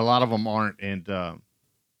 but a lot of them aren't. And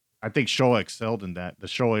I think Showa excelled in that. The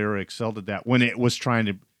Showa era excelled at that when it was trying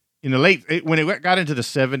to, when it got into the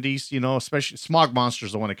 70s, especially Smog Monster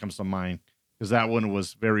is the one that comes to mind, because that one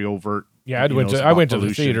was very overt. Yeah, I went to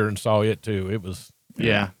the theater and saw it too. It was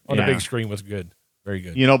on the big screen was good, very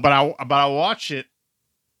good. But I watch it,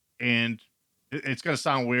 and it's gonna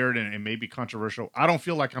sound weird and maybe controversial. I don't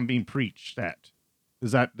feel like I'm being preached at.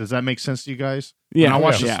 Does that make sense to you guys? Yeah. When I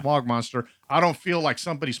watch the Smog Monster, I don't feel like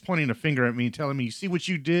somebody's pointing a finger at me and telling me, "You see what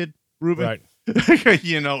you did, Ruben?" Right.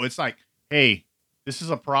 It's like, hey, this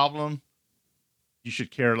is a problem. You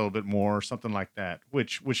should care a little bit more, or something like that.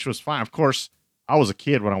 Which was fine. Of course, I was a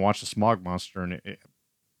kid when I watched the Smog Monster, and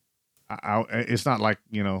it's not like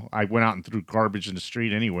I went out and threw garbage in the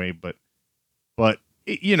street anyway. But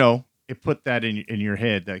it put that in your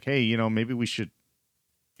head, like, hey, maybe we should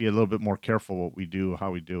be a little bit more careful what we do,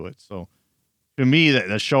 how we do it. So to me, the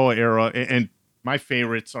Showa era, and my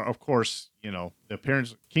favorites are, of course, the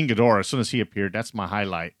appearance of King Ghidorah. As soon as he appeared, that's my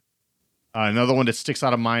highlight. Another one that sticks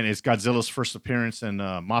out of mind is Godzilla's first appearance in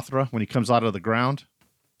Mothra when he comes out of the ground.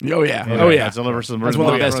 Oh yeah, Godzilla versus that's one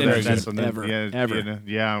of the best entries ever.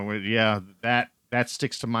 That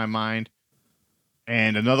sticks to my mind.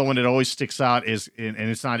 And another one that always sticks out is, and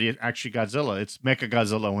it's not actually Godzilla, it's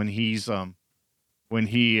Mechagodzilla when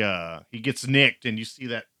he gets nicked, and you see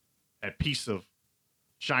that piece of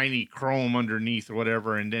shiny chrome underneath or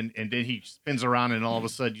whatever, and then he spins around, and all of a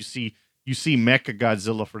sudden you see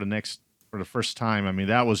Mechagodzilla for the first time. I mean,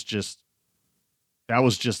 that was just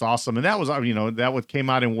awesome. And that was, that came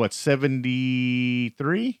out in what,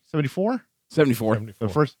 73, 74? 74. The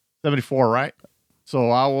first 74, right?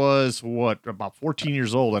 So I was about 14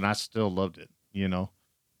 years old, and I still loved it.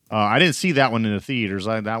 I didn't see that one in the theaters.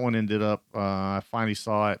 That one ended up, I finally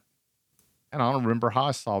saw it, and I don't remember how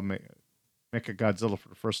I saw Mechagodzilla for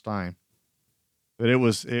the first time. But it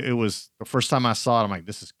was the first time I saw it, I'm like,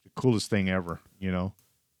 this is the coolest thing ever,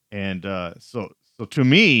 And so to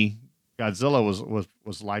me, Godzilla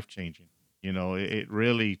was life changing. It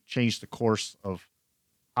really changed the course of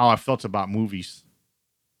how I felt about movies.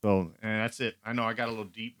 So, and that's it. I know I got a little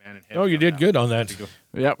deep, man. And you did good on that.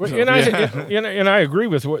 Yeah, and I agree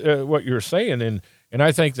with what you're saying, and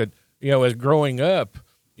I think that as growing up,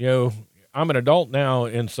 I'm an adult now,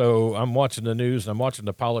 and so I'm watching the news, and I'm watching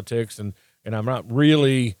the politics, and I'm not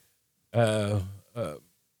really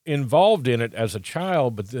involved in it as a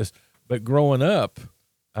child, but growing up,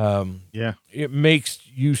 it makes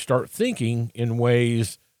you start thinking in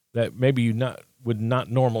ways that maybe you would not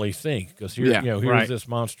normally think, because here's this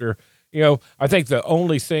monster. I think the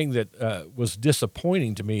only thing that was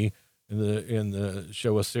disappointing to me in the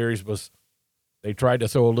Showa series was they tried to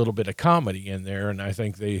throw a little bit of comedy in there, and I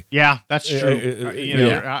think that's true.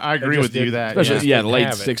 I agree with you that, especially the late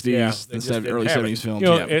 60s, early 70s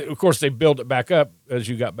films. Of course, they built it back up as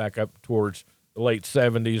you got back up towards the late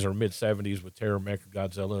 70s or mid 70s with Terror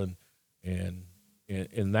Mechagodzilla, and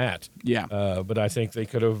in that. Yeah. But I think they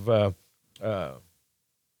could have,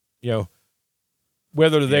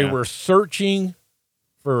 whether they were searching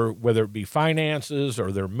for whether it be finances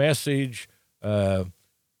or their message, kind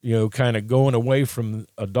of going away from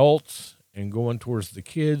adults and going towards the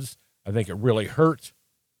kids. I think it really hurt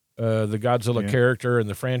the Godzilla character and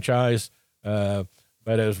the franchise. But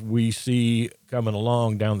as we see coming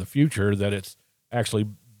along down the future, that it's actually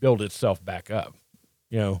built itself back up.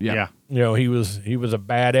 He was a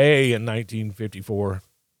bad A in 1954.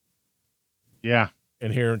 Yeah.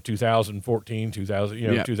 And here in 2014,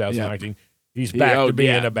 2019, he's back to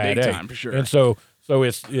being a bad A. Time, for sure. And so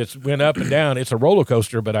it's went up and down. It's a roller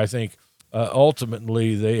coaster, but I think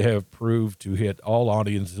ultimately they have proved to hit all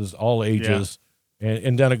audiences, all ages,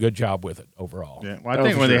 and done a good job with it overall. Yeah. Well, I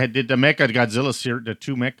think when they did the Mecha Godzilla series, the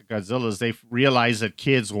 2 Mecha Godzillas, they realized that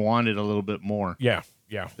kids wanted a little bit more. Yeah.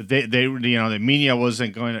 Yeah. They that Minya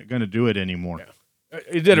wasn't going to do it anymore. Yeah.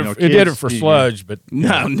 It did it for Sludge, but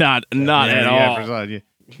not at all. For Sludge,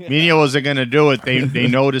 Minya wasn't going to do it. They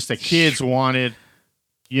noticed that kids wanted,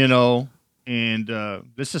 and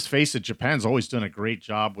let's just face it, Japan's always done a great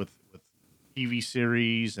job with TV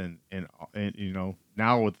series and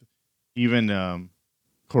now with even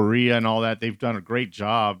Korea and all that, they've done a great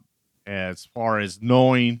job as far as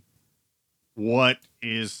knowing what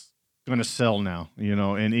is going to sell now,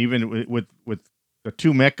 and even with the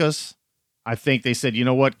 2 mechas, I think they said, you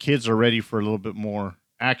know what, kids are ready for a little bit more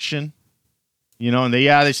action, and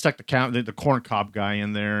they stuck the corn cob guy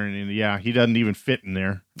in there, and he doesn't even fit in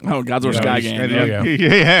there. Oh, Godzilla Skygan.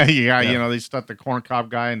 Yeah. They stuck the corn cob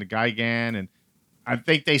guy in the Gigan, and I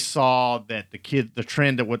think they saw that the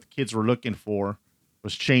trend of what the kids were looking for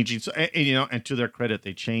was changing. So, and to their credit,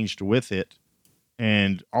 they changed with it,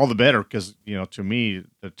 and all the better because to me,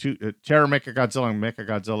 the two Terror Mechagodzilla and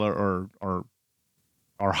Mechagodzilla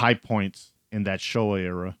are high points in that Showa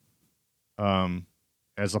era,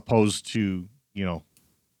 as opposed to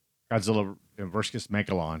Godzilla versus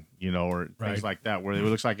Megalon, or things like that, where it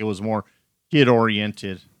looks like it was more kid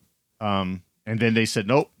oriented. And then they said,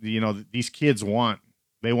 nope, these kids want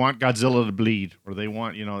Godzilla to bleed, or they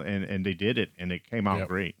want, and they did it, and it came out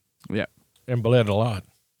great. Yeah. And bled a lot.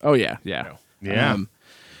 Oh, yeah. Yeah.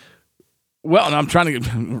 Well, and I'm trying to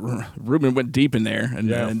get Ruben went deep in there, and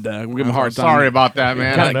we'll give him a hard time. Sorry about that,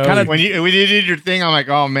 man. Kind of when you did your thing, I'm like,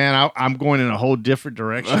 oh man, I'm going in a whole different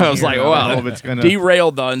direction. I was like, I well, hope it's gonna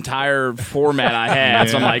derailed the entire format I had.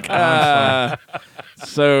 So I'm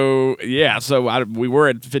like, we were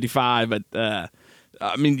at 55, but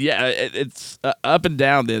it's up and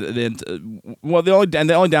down. The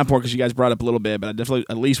only down point, because you guys brought up a little bit, but I definitely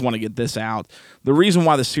at least want to get this out. The reason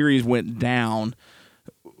why the series went down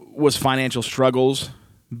was financial struggles,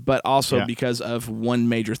 but also because of one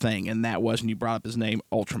major thing, and that was, and you brought up his name,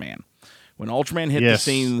 Ultraman. When Ultraman hit the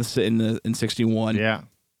scene in 61,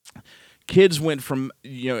 kids went from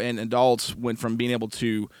and adults went from being able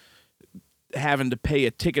to having to pay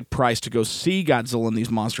a ticket price to go see Godzilla and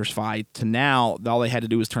these monsters fight to now all they had to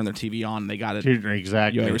do was turn their TV on and they got it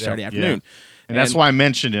exactly every Saturday afternoon. And that's why I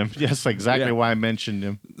mentioned him. Yes, exactly why I mentioned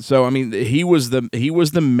him. So he was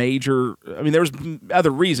the major. There was other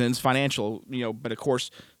reasons, financial, but of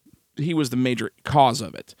course he was the major cause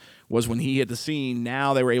of it. Was when he hit the scene.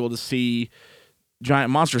 Now they were able to see giant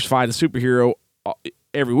monsters fight a superhero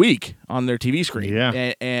every week on their TV screen.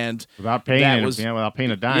 Yeah, and without paying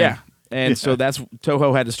a dime. Yeah. And so that's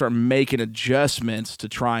Toho had to start making adjustments to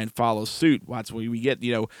try and follow suit. That's where we get,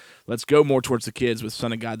 let's go more towards the kids with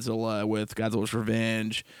Son of Godzilla, with Godzilla's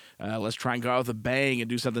Revenge. Let's try and go out with a bang and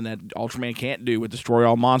do something that Ultraman can't do with Destroy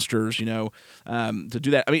All Monsters, to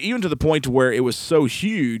do that. Even to the point to where it was so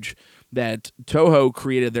huge that Toho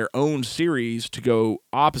created their own series to go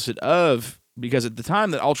opposite of, because at the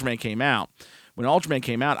time that Ultraman came out,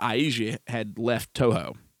 Aija had left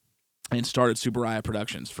Toho and started Tsuburaya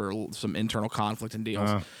Productions for some internal conflict and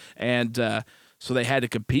deals. And so they had to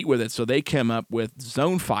compete with it. So they came up with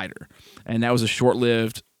Zone Fighter. And that was a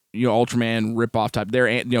short-lived, Ultraman ripoff type.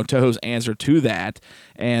 Toho's answer to that.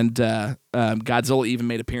 And Godzilla even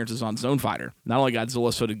made appearances on Zone Fighter. Not only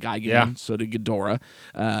Godzilla, so did Gigan, so did Ghidorah.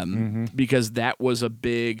 Because that was a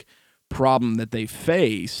big problem that they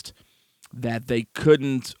faced that they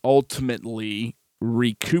couldn't ultimately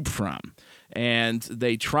recoup from. And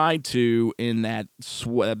they tried to, in that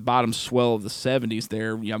bottom swell of the 70s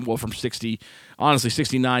there, from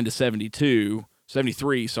 69 to 73,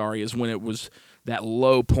 is when it was that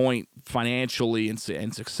low point financially and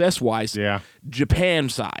success-wise. Yeah. Japan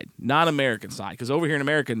side, not American side. Because over here in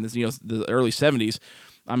America, in the early 70s,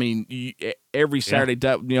 I mean, every Saturday,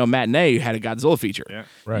 matinee had a Godzilla feature. Yeah,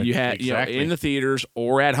 right. You had Exactly. in the theaters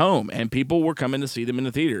or at home, and people were coming to see them in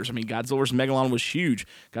the theaters. I mean, Godzilla vs. Megalon was huge.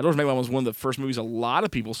 Godzilla vs. Megalon was one of the first movies a lot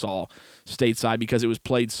of people saw stateside because it was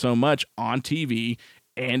played so much on TV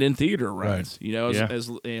and in theater runs. Right.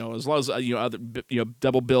 As well as other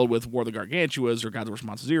double billed with War of the Gargantuas or Godzilla vs.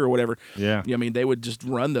 Monsters or whatever. Yeah. I mean, they would just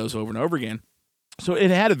run those over and over again. So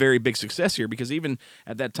it had a very big success here because even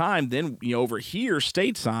at that time, then over here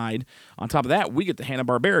stateside, on top of that, we get the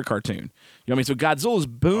Hanna-Barbera cartoon. So Godzilla's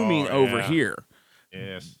booming over here.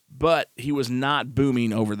 Yes. But he was not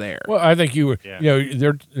booming over there. Well, I think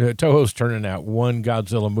Toho's turning out one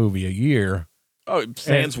Godzilla movie a year. Oh, it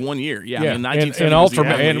stands 1 year. Yeah. I mean, and 1970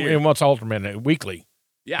 Ultraman and what's Ultraman weekly.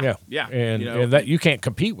 Yeah. And that you can't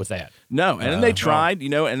compete with that. No, and then they tried,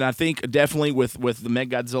 and I think definitely with the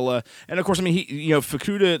Mechagodzilla, and of course, I mean, Jun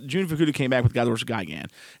Fukuda came back with Godzilla vs. Gigan,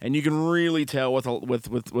 and you can really tell with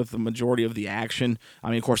the majority of the action. I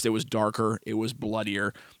mean, of course, it was darker, it was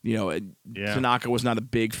bloodier. Tanaka was not a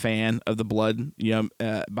big fan of the blood,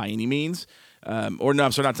 by any means.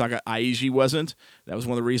 Not Tanaka. Aiji wasn't. That was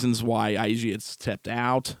one of the reasons why Aiji had stepped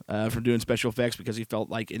out from doing special effects because he felt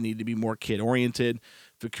like it needed to be more kid oriented.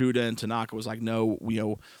 Fukuda and Tanaka was like, no,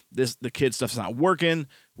 the kid stuff's not working.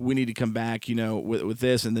 We need to come back, with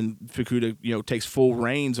this. And then Fukuda, takes full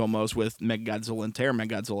reins almost with Mechagodzilla and Terra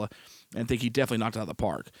Mechagodzilla, and I think he definitely knocked it out of the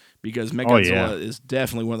park because Mechagodzilla is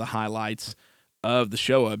definitely one of the highlights of the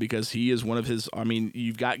Showa because he is one of his. I mean,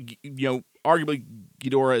 you've got arguably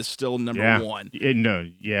Ghidorah is still number one.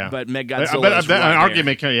 But Mechagodzilla is an right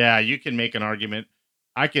argument. You can make an argument.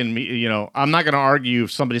 I can, I'm not going to argue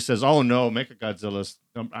if somebody says, "Oh no, Mechagodzilla's."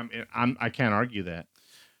 I can't argue that.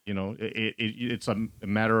 It's a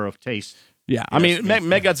matter of taste. Yeah, I mean,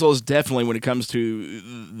 Mechagodzilla is definitely, when it comes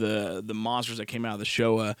to the monsters that came out of the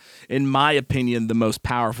Showa, in my opinion, the most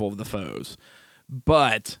powerful of the foes.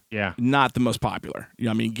 But not the most popular.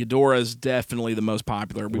 I mean, Ghidorah is definitely the most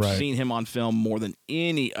popular. We've seen him on film more than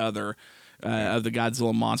any other of the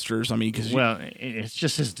Godzilla monsters. I mean, it's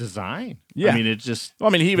just his design. Yeah, I mean, it just. Well,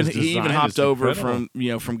 I mean, he even hopped over from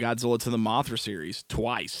Godzilla to the Mothra series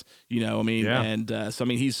twice. And so I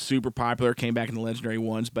mean, he's super popular. Came back in the Legendary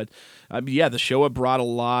ones, but the Showa brought a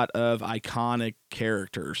lot of iconic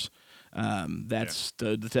characters. That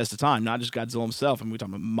stood the test of time, not just Godzilla himself. I mean, we're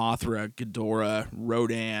talking about Mothra, Ghidorah,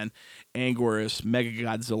 Rodan, Anguirus,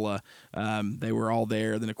 Mechagodzilla. They were all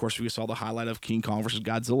there. Then, of course, we saw the highlight of King Kong versus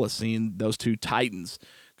Godzilla, seeing those two titans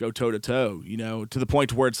go toe-to-toe, to the point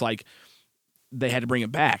to where it's like they had to bring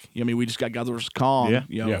it back. I mean, we just got Godzilla versus Kong, a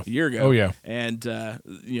year ago. Oh, yeah. And,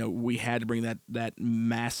 we had to bring that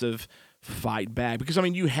massive fight back. Because, I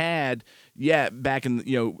mean, you had, back in,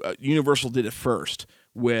 Universal did it first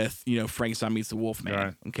with Frankenstein meets the Wolfman,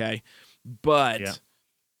 right. okay, but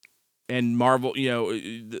and Marvel,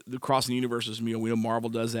 the crossing universes, we know Marvel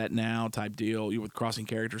does that now type deal with crossing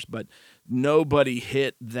characters, but nobody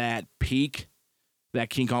hit that peak that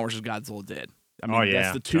King Kong versus Godzilla did. I mean,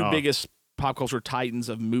 that's the two biggest pop culture titans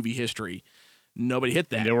of movie history. Nobody hit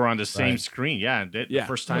that. And they were on the same screen. The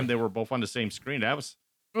first time they were both on the same screen. That was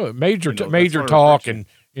major talk, and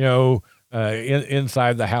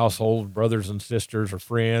inside the household, brothers and sisters or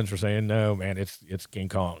friends are saying, "No, man, it's King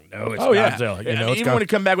Kong. No, it's Godzilla." Even when he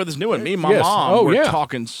come back with his new one, me and my mom were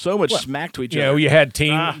talking so much smack to each other. You had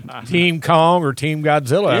Team Kong or Team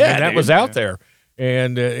Godzilla. I mean, that was out there,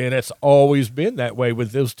 and it's always been that way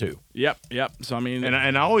with those two. Yep. So I mean,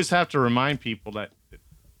 and I always have to remind people that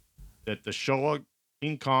the Showa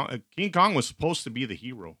King Kong was supposed to be the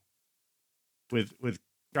hero. With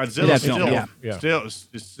Godzilla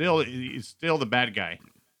still the bad guy,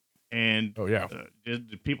 and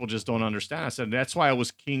people just don't understand. I said that's why it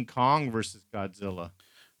was King Kong versus Godzilla,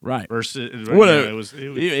 right? Versus it was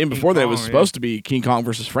even before that. It was supposed to be King Kong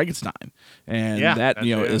versus Frankenstein, and that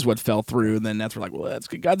is what fell through. And then that's where let's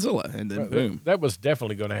get Godzilla, and then boom. That was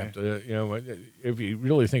definitely going to have to if you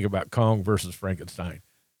really think about Kong versus Frankenstein.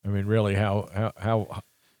 I mean, really, how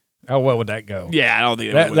well would that go? Yeah, I don't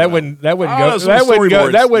think that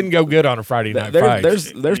wouldn't go good on a Friday night fight.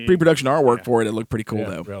 There's pre-production artwork for it. It looked pretty cool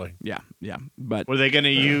though. Really. Yeah. But were they going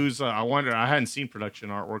to use? I wonder. I hadn't seen production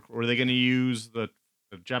artwork. Were they going to use the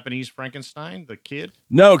Japanese Frankenstein, the kid?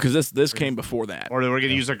 No, because this came before that. Or they were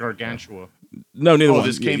going to use a Gargantua. No, neither one.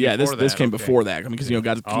 This came before that. This came before that. I mean, because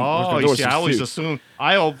I always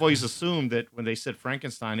assumed that when they said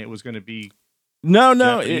Frankenstein, it was going to be. No,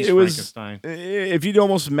 it was. If you'd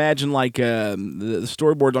almost imagine like the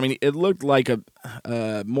storyboards, I mean, it looked like a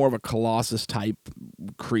more of a Colossus type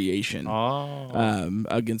creation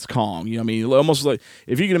against Kong. I mean, almost like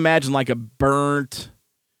if you can imagine like a burnt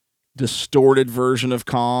distorted version of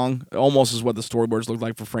Kong, almost is what the storyboards looked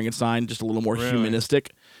like for Frankenstein, just a little more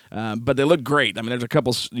humanistic. But they look great. I mean, there's a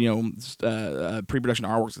couple, pre-production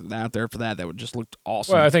artworks out there for that would just looked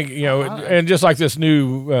awesome. Well, I think and just like this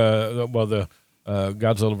new, the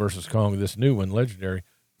Godzilla versus Kong, this new one, Legendary.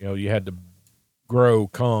 You had to grow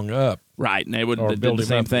Kong up. Right, and they would or do the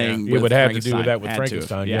same thing. It would have to do with that with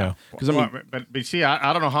Frankenstein, yeah. Because but see,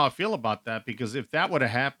 I don't know how I feel about that, because if that would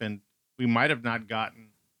have happened, we might have not gotten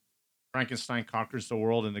Frankenstein Conquers the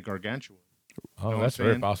World and the Gargantua. Oh, that's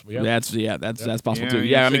very possible. Yeah, that's possible too.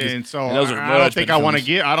 Yeah, I mean, so I don't think I want to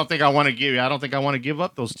give. I don't think I want to give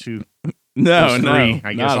up those two. No, three,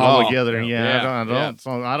 I guess all together. Yeah, I don't.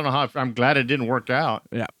 So I don't know how. I'm glad it didn't work out.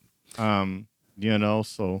 Yeah.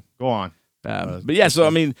 So go on. But yeah, so I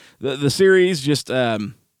mean, the series just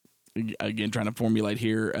again trying to formulate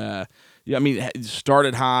here. I mean, it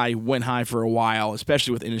started high, went high for a while,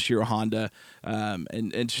 especially with Inashiro Honda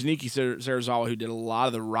and Shinichi Serizawa, who did a lot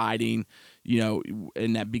of the writing.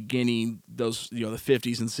 In that beginning, those the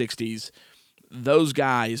 50s and 60s. Those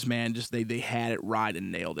guys, man, just they had it right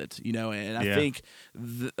and nailed it. And I think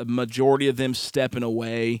the majority of them stepping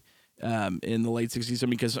away. In the late 60s,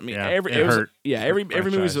 because every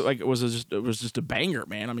movie was just a banger,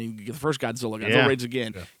 man. I mean, the first Godzilla Raids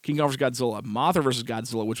Again, King Kong vs. Godzilla, Mothra vs.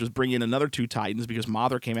 Godzilla, which was bringing in another two titans because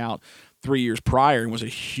Mothra came out 3 years prior and was a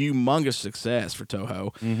humongous success for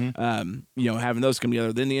Toho. Having those come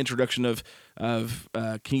together, then the introduction of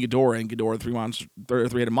King Ghidorah and Ghidorah the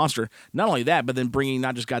three-headed monster. Not only that, but then bringing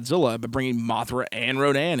not just Godzilla, but bringing Mothra and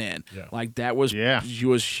Rodan in. Like that was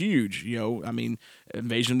huge. I mean,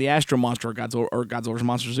 Invasion of the Astro Monster or Godzilla vs.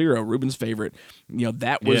 Monster Zero, Ruben's favorite.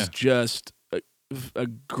 That was just a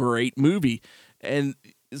great movie. And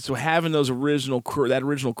so having that original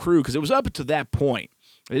crew, because it was up to that point.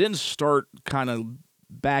 It didn't start kind of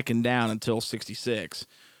backing down until 66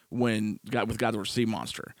 with Godzilla vs. Sea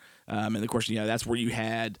Monster. And of course, that's where you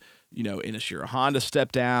had, Inashiro Honda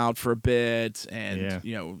stepped out for a bit, and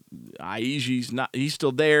Aiji's he's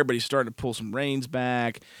still there, but he's starting to pull some reins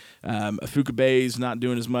back. Afukabe's not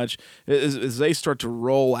doing as much as they start to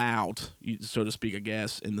roll out, so to speak, I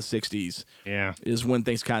guess, in the 60s. Yeah, is when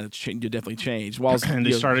things kind of definitely changed. And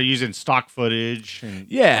they started using stock footage. And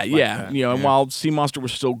and while Sea Monster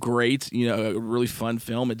was still great, a really fun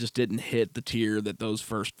film, it just didn't hit the tier that those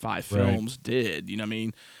first 5 films did. You know what I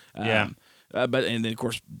mean? But then of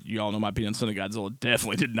course you all know my opinion on Son of Godzilla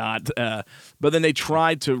definitely did not. But then they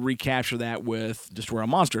tried to recapture that with Destroy All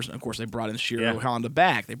Monsters, and of course they brought in Shiro Honda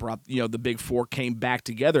back. They brought the big four came back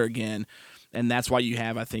together again, and that's why you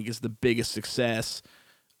have I think is the biggest success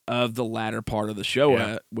of the latter part of the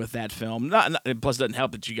show with that film. Plus it doesn't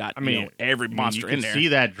help that you got every monster in there. You can see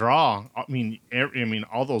that draw. I mean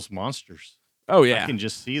all those monsters. Oh yeah, I can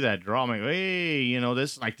just see that draw. I'm like, hey,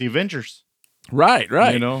 this is like the Avengers. Right.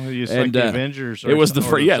 It's like the Avengers. It was the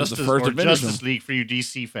first. Yeah, it was the first Avengers Justice League for you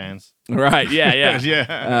DC fans. Right. Yeah.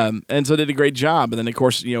 Yeah. And so they did a great job. And then of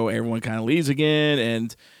course everyone kind of leaves again,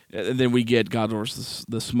 and then we get Godzilla's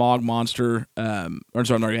the Smog Monster. We had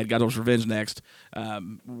Godzilla's Revenge next,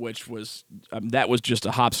 which was that was just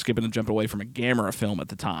a hop, skip, and a jump away from a Gamera film at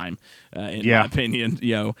the time, in my opinion.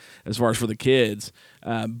 As far as for the kids.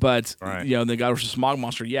 But then Godzilla's Smog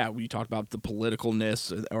Monster. Yeah, we talked about the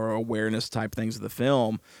politicalness or awareness type things of the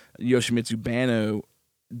film. Yoshimitsu Banno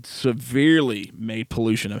severely made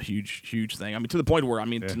pollution a huge thing. I mean, to the point where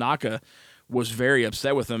Tanaka was very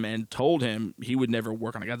upset with him and told him he would never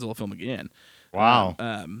work on a Godzilla film again. Wow.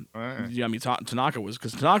 Tanaka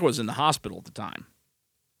was in the hospital at the time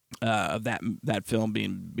of that film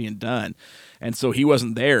being done, and so he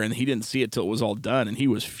wasn't there, and he didn't see it till it was all done, and he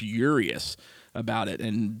was furious about it.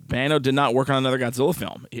 And Banno did not work on another Godzilla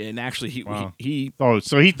film, and actually he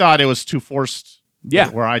so he thought it was too forced. Yeah,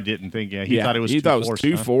 where I didn't think. Yeah, he thought it was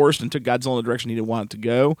too forced and took Godzilla in the direction he didn't want it to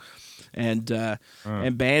go. And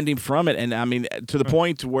banned him from it, and I mean to the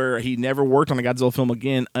point where he never worked on a Godzilla film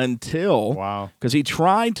again until because he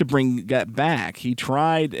tried to bring that back. He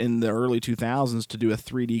tried in the early 2000s to do a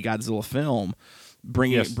 3D Godzilla film,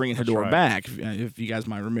 bringing Hedorah back. If you guys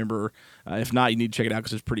might remember, if not, you need to check it out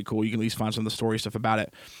because it's pretty cool. You can at least find some of the story stuff about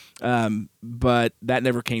it. But that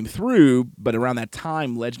never came through. But around that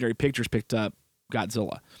time, Legendary Pictures picked up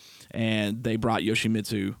Godzilla, and they brought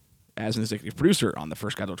Yoshimitsu as an executive producer on the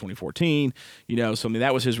first Godzilla 2014, so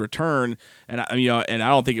that was his return, and I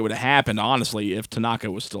don't think it would have happened honestly if Tanaka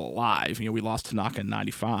was still alive. We lost Tanaka in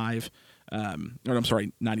 96,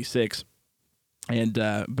 and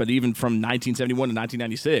but even from 1971 to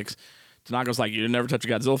 1996, Tanaka was like, "You never touch a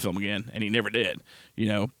Godzilla film again," and he never did.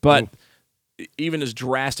 But even as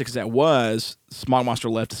drastic as that was, Smog Monster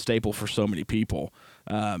left a staple for so many people.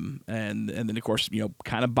 and then of course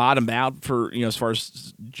kind of bottomed out for as far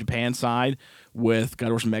as Japan side with God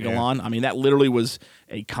vs. Megalon. I mean, that literally was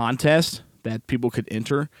a contest that people could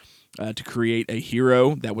enter to create a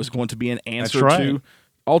hero that was going to be an answer to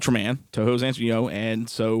Ultraman, Toho's answer, and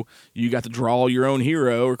so you got to draw your own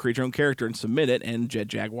hero or create your own character and submit it, and Jet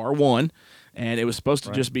Jaguar won, and it was supposed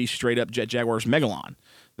to just be straight up Jet Jaguar's Megalon.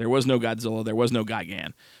 There was no Godzilla, there was no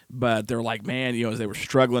Gigan, but they're like, man, as they were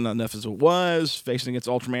struggling enough as it was, facing against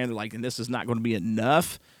Ultraman, they're like, and this is not going to be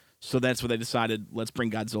enough, so that's what they decided, let's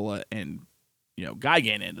bring Godzilla and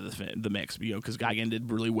Gigan into the mix, because Gigan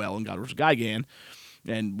did really well in God vs. Gigan,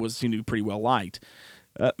 and seemed to be pretty well liked,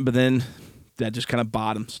 but then that just kind of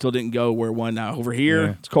bottomed. Still didn't go where one. Now over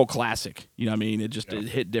here, it's called Classic. It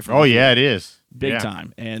hit different. Oh yeah, it is big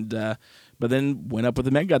time. And but then went up with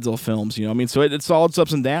the Mechagodzilla films. So it's all its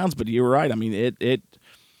ups and downs. But you were right. I mean, it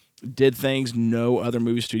did things no other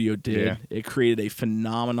movie studio did. Yeah. It created a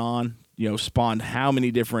phenomenon. Spawned how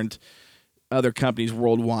many different other companies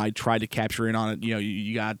worldwide tried to capture in on it.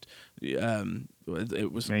 You got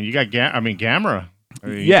it was. Man, you got Gamera.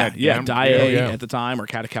 Daiei at the time, or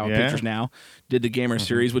Katakawa Pictures now, did the Gamera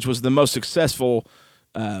series, which was the most successful,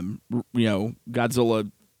 Godzilla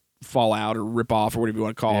fallout or rip-off or whatever you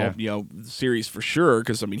want to call it, series for sure,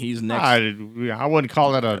 because, he's next. I wouldn't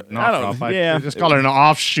call that a knockoff. I just call it an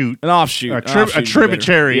offshoot. An offshoot. A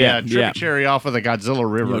tributary. Tributary off of the Godzilla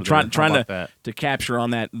River. Trying to capture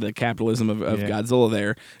on the capitalism of Godzilla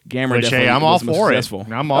there. Gamera Which, definitely I'm all was for it. successful.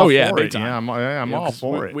 I'm all for big it. time. I'm all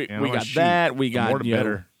for it. We got that. We got,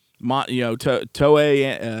 better.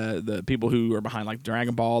 Toei, the people who are behind like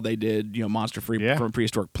Dragon Ball, they did Monster Free from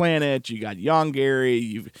Prehistoric Planet. You got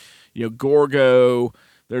Yongary, Gorgo.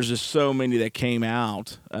 There's just so many that came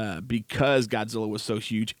out because Godzilla was so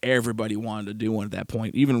huge. Everybody wanted to do one at that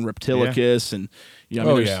point. Even Reptilicus and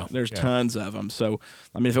there's tons of them. So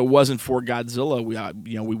if it wasn't for Godzilla,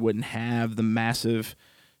 we wouldn't have the massive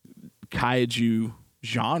kaiju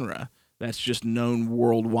genre that's just known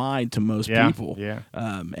worldwide to most people. Yeah.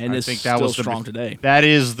 And it's still strong today. That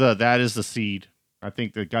is the seed. I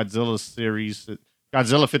think the Godzilla series,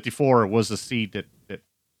 Godzilla 54 was the seed that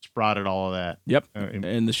sprouted all of that. Yep.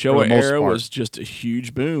 And the Showa era was just a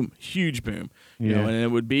huge boom. And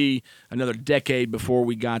it would be another decade before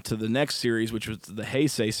we got to the next series, which was the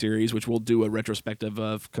Heisei series, which we'll do a retrospective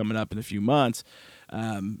of coming up in a few months.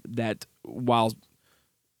 That while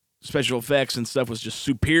special effects and stuff was just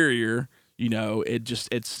superior,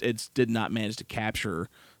 it did not manage to capture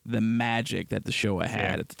the magic that the Showa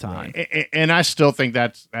had at the time. And I still think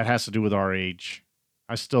that has to do with our age.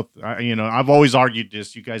 I've always argued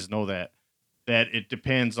this. You guys know that it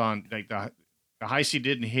depends on like the Heisei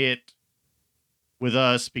didn't hit with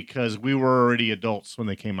us because we were already adults when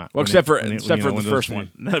they came out. Well, except for the first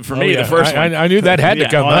one. For me, the first one. I knew that had to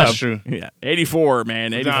come up. That's true. Yeah, 84,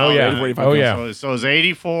 man. 84. No, 84, 85. So it's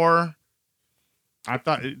 84. I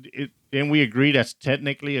thought didn't we agree that's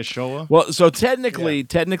technically a Showa? Well, so technically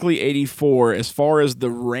 84 as far as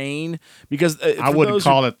the reign, because I wouldn't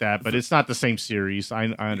call it that, but it's not the same series.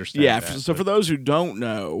 I understand. Yeah. For those who don't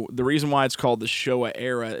know, the reason why it's called the Showa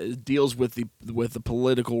era deals with the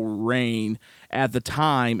political reign at the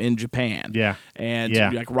time in Japan. Yeah.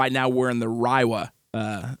 And like right now we're in the Reiwa.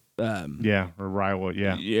 Or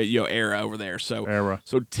Reiwa. Era over there. So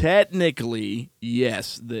So technically,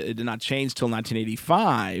 yes, it did not change till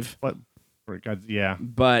 1985. But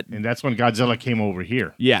and that's when Godzilla came over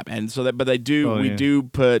here. Yeah, and so but they do we do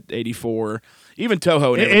put 84. Even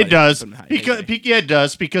Toho. And it does it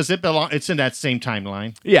does because it's in that same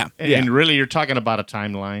timeline. Yeah, and really you're talking about a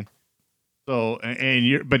timeline. So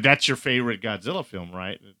but that's your favorite Godzilla film,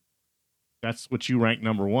 right? That's what you rank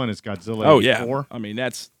number one is Godzilla. Oh 84. Yeah,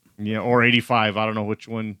 that's. Yeah, or 85. I don't know which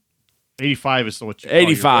one. 85 is what you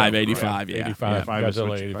 85, film, 85, right? yeah. 85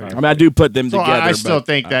 Godzilla 85. I do put them together. I still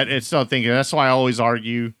think that's why I always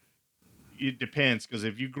argue it depends, because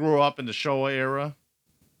if you grew up in the Showa era,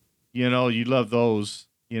 you love those.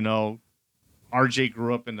 RJ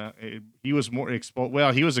grew up he was more exposed.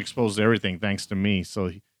 Well, he was exposed to everything thanks to me.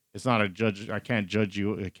 So it's not a judge. I can't judge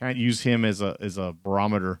you. I can't use him as a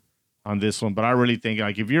barometer on this one. But I really think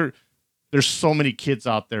like there's so many kids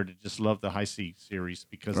out there that just love the Heisei series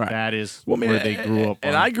because that is where they grew up.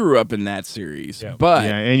 And I grew up in that series, but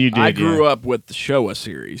and you did, I grew up with the Showa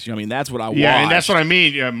series. That's what I watched. Yeah, and that's what I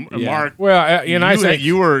mean, Mark. Well, I think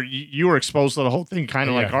you were exposed to the whole thing, kind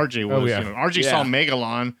of like RJ was. RJ saw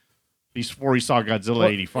Megalon before he saw Godzilla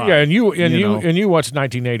 85. Yeah, and you watched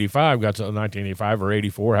 1985, Godzilla 1985 or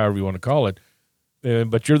 84, however you want to call it.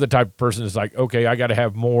 But you're the type of person that's like, okay, I got to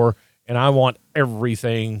have more, and I want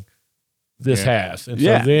everything this has. And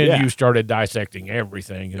Yeah, so then yeah. you started dissecting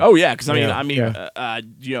everything. And, Oh yeah, because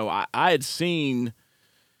you know, I had seen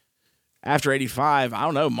after '85. I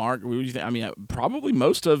don't know, Mark. What do you think? I mean, probably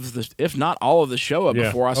most of the, if not all of the show up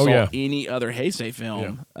before I saw any other Heisei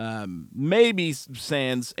film. Maybe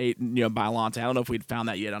sans Biollante. I don't know if we'd found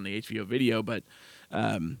that yet on the HBO video, but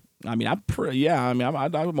I mean,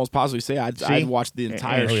 I'd almost positively say I'd watched the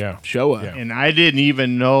entire show up. And I didn't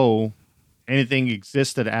even know anything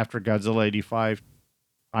existed after Godzilla '85.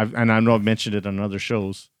 I know I've mentioned it on other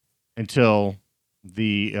shows until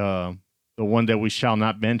the one that we shall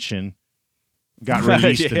not mention got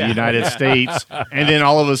released in the United States, and then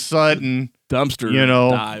all of a sudden, dumpster,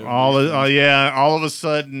 dive. all of a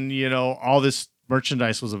sudden, all this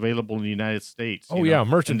merchandise was available in the United States.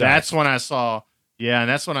 Merchandise. And that's when I saw. Yeah, and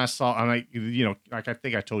that's when I saw. I'm like, like I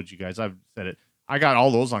think I told you guys, I've said it. I got all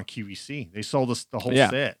those on QVC. They sold us the whole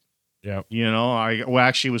set. Yeah.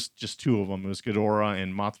 Actually, it was just two of them. It was Ghidorah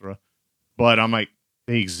and Mothra. But I'm like,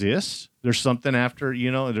 they exist. There's something after,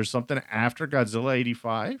 there's something after Godzilla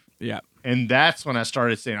 '85. Yeah. And that's when I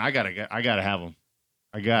started saying, I gotta have them.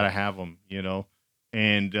 I gotta have them,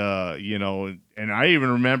 And, and I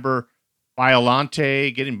even remember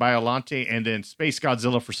getting Biollante, and then Space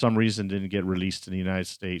Godzilla for some reason didn't get released in the United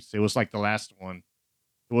States. It was like the last one.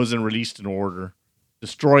 It wasn't released in order.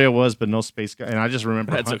 Destroyer was, but no Space God. And I just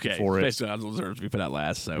remember that's hunting okay. for it. Space Godzilla deserves to be put out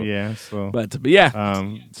last. So yeah. So but yeah.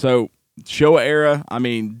 So Showa era, I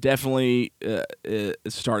mean, definitely it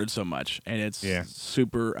started so much, and it's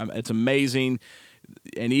super. It's amazing,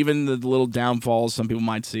 and even the little downfalls some people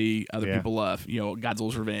might see, other people love.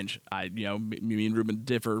 Godzilla's Revenge. Me and Ruben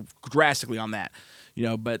differ drastically on that.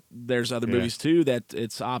 But there's other movies too that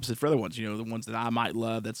it's opposite for other ones. The ones that I might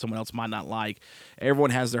love that someone else might not like.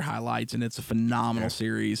 Everyone has their highlights, and it's a phenomenal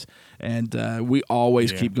series. And we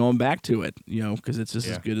always keep going back to it, because it's just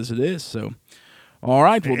as good as it is. So, all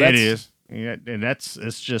right, well, it is, and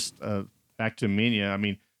it's just back to Minya. I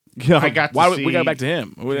mean, I got to see, we got back to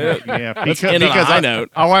him. Because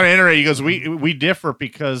I want to iterate because we differ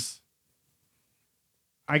because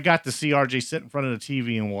I got to see RJ sit in front of the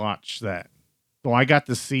TV and watch that. So I got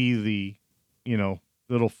to see the,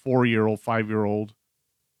 little 4-year-old, 5-year-old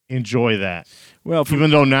enjoy that. Well, even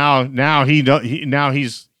though now he's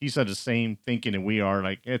had the same thinking that we are,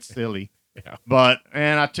 like it's silly. But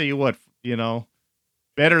I tell you what,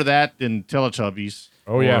 better that than Teletubbies.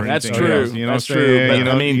 Oh yeah, that's true. That's true. But, what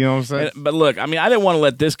I'm saying? But look, I didn't want to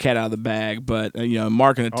let this cat out of the bag, but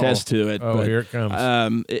Mark can attest to it. Oh, but, here it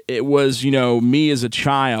comes. It was me as a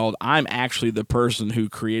child. I'm actually the person who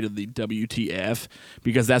created the WTF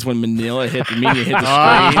because that's when Minya hit the screen.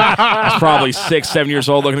 I was probably 6, 7 years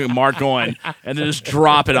old, looking at Mark going, and then just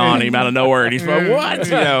drop it on him out of nowhere, and he's like, "What?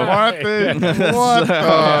 What?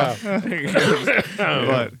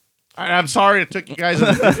 But I'm sorry it took you guys in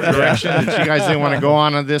a different direction that you guys didn't want to go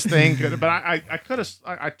on this thing. But I could have.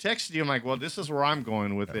 I texted you. I'm like, well, this is where I'm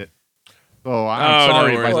going with it. So I'm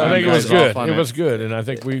sorry. I think it was good. It was good, and I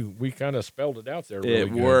think we kind of spelled it out there. Really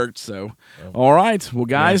it good. worked. So, all right, well,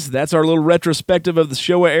 guys, that's our little retrospective of the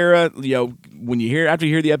Showa era. After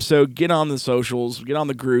you hear the episode, get on the socials, get on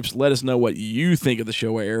the groups, let us know what you think of the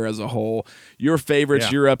Showa era as a whole, your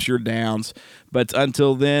favorites, your ups, your downs. But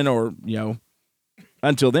until then,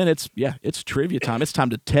 it's trivia time. It's time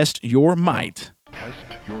to test your might. Test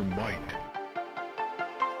your might.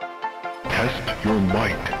 Test your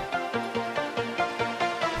might.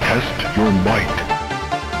 Test your might.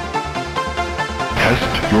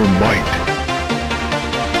 Test your might.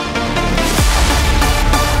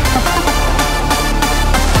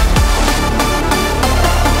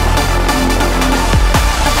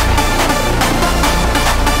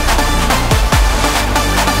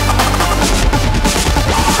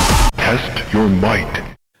 Test your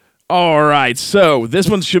might. All right, so this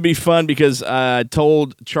one should be fun because I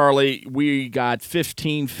told Charlie we got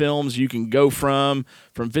 15 films you can go from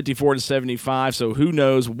 54 to 75, so who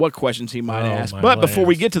knows what questions he might ask. But before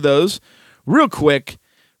we get to those, real quick,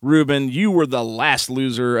 Ruben, you were the last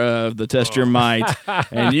loser of the Test Your Might,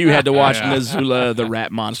 and you had to watch Nazula the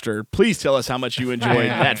Rat Monster. Please tell us how much you enjoyed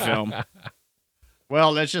that film.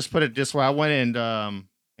 Well, let's just put it this way. I went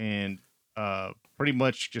and pretty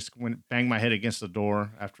much just banged my head against the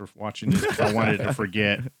door after watching this because I wanted to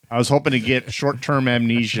forget. I was hoping to get short-term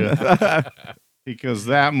amnesia because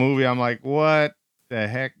that movie, I'm like, what the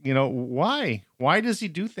heck? Why? Why does he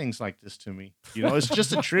do things like this to me? It's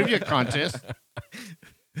just a trivia contest.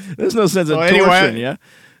 There's no sense of torture, yeah?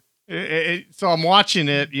 So I'm watching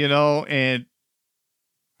it, and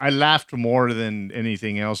I laughed more than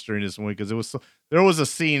anything else during this movie because there was a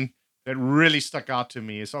scene that really stuck out to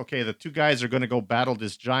me. It's okay. The two guys are going to go battle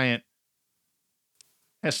this giant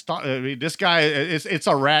this guy, it's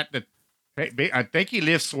a rat that I think he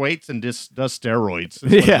lifts weights and does steroids. That's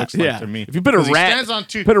what it looks like to me. If you put a 'Cause he rat, stands on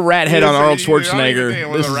put a rat head on Arnold Schwarzenegger,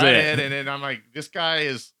 with this a is rat it. head, and then I'm like, this guy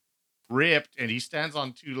is ripped, and he stands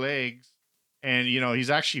on 2 legs, and he's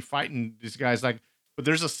actually fighting these guys. Like, but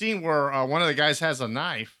there's a scene where one of the guys has a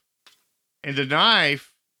knife, and the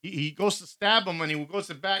knife he goes to stab him, and he goes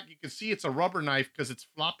to back. You can see it's a rubber knife because it's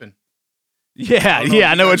flopping.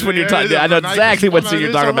 I know which one you're talking. I know exactly what scene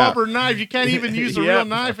you're talking about. It's a rubber knife. You can't even use a real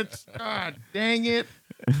knife. It's God dang it!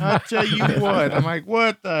 I'll tell you what. I'm like,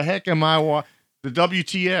 what the heck am I? The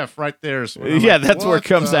WTF right there. Is That's where it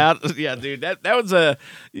comes out. Yeah, dude,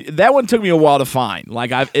 that one took me a while to find.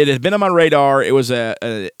 Like it had been on my radar. It was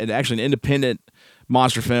actually an independent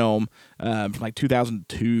monster film from like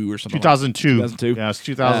 2002 or something. 2002. Yeah, it's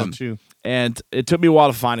 2002. And it took me a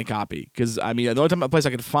while to find a copy because, the only place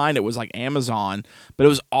I could find it was like Amazon, but it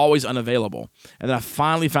was always unavailable. And then I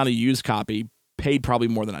finally found a used copy, paid probably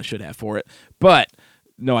more than I should have for it. But,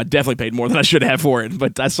 no, I definitely paid more than I should have for it.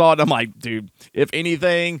 But I saw it and I'm like, dude, if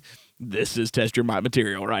anything, this is Test Your Might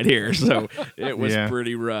material right here. So it was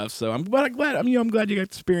pretty rough. So I'm glad you got to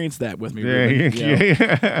experience that with me.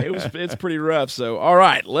 It's pretty rough. So, all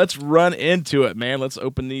right, let's run into it, man. Let's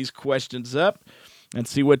open these questions up and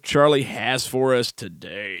see what Charlie has for us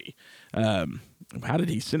today. How did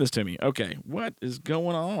he send this to me? Okay, what is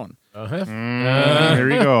going on? Here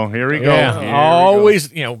we go. Yeah, always,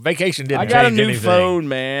 vacation didn't change anything. I got a new phone,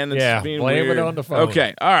 man. It's being blame weird. it on the phone.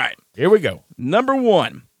 Okay, all right. Here we go. Number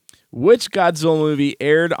 1. Which Godzilla movie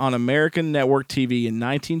aired on American Network TV in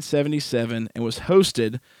 1977 and was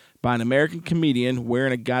hosted by an American comedian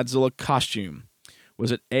wearing a Godzilla costume?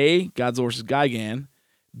 Was it A, Godzilla vs. Gigan,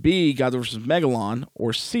 B, Godzilla vs. Megalon,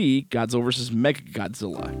 or C, Godzilla vs.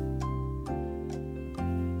 Mechagodzilla?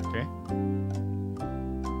 Okay.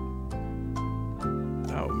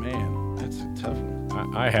 Oh, man. That's a tough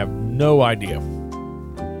one. I have no idea.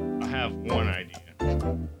 I have one idea.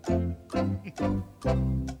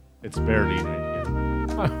 It's barely an idea.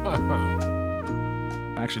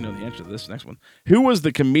 I actually know the answer to this next one. Who was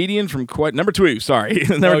the comedian from number 2? Sorry,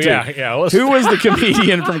 number 2. Yeah. Who was the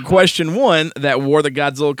comedian from question 1 that wore the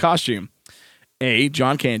Godzilla costume? A,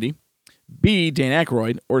 John Candy, B, Dan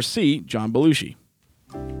Aykroyd, or C, John Belushi?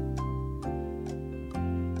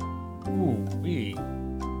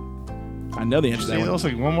 I know the answer to that one.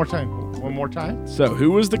 Like one more time. So,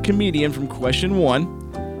 who was the comedian from question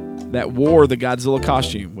 1 that wore the Godzilla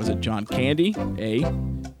costume? Was it John Candy, A,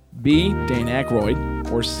 B, Dan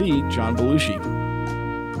Aykroyd, or C, John Belushi?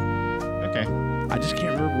 Okay. I just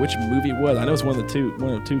can't remember which movie it was. I know it's one of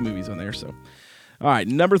the two movies on there. So, all right,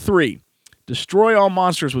 number 3. Destroy All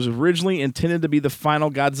Monsters was originally intended to be the final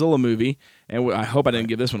Godzilla movie, and I hope I didn't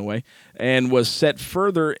give this one away, and was set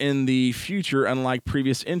further in the future, unlike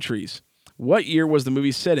previous entries. What year was the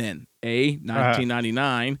movie set in? A,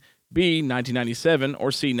 1999, B, 1997,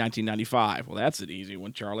 or C, 1995? Well, that's an easy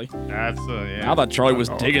one, Charlie. That's I thought Charlie was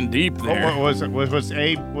digging deep there. What was it? Was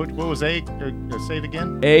A? What was A? Say it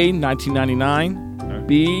again. A, 1999,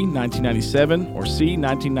 B, 1997, or C,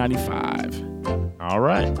 1995? All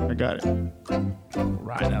right, I got it.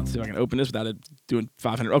 Right, now let's see if I can open this without it doing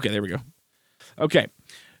 500. Okay, there we go. Okay,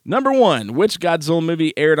 number 1. Which Godzilla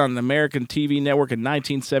movie aired on an American TV network in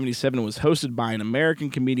 1977 and was hosted by an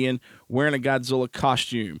American comedian wearing a Godzilla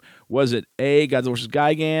costume? Was it A, Godzilla vs.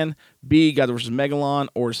 Gigan, B, Godzilla vs. Megalon,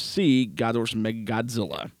 or C, Godzilla vs.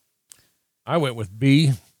 Mechagodzilla? I went with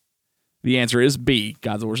B. The answer is B,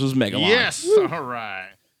 Godzilla vs. Megalon. Yes, all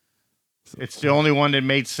right. It's the only one that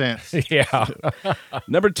made sense. Yeah.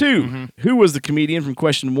 Number 2, Who was the comedian from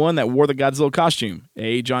question 1 that wore the Godzilla costume?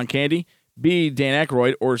 A, John Candy, B, Dan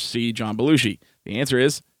Aykroyd, or C, John Belushi? The answer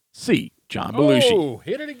is C, John Belushi. Oh,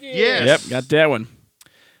 hit it again. Yes. Yep, got that one.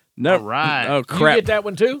 No, all right. Oh, crap. You get that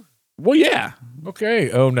one too? Well, yeah.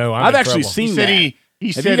 Okay. Oh, no. I've actually seen that.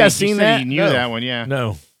 Have you guys seen that? He knew that one, yeah.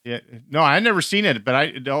 No. Yeah, no, I never seen it,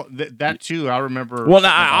 but that too. I remember. Well,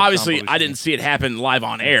 obviously, I didn't see it happen live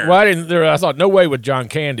on air. Well, I thought no way with John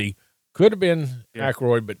Candy. Could have been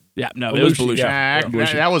Aykroyd, but it was Belushi.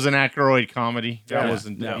 That was an Aykroyd comedy. That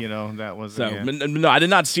wasn't, no. that was. So, no, I did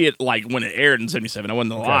not see it like when it aired in '77. I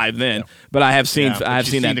wasn't alive then, but I have seen. I have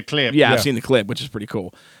seen that the clip. Yeah, I've seen the clip, which is pretty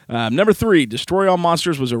cool. Number 3, Destroy All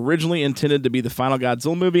Monsters was originally intended to be the final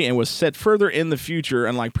Godzilla movie and was set further in the future,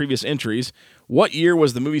 unlike previous entries. What year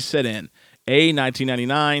was the movie set in? A,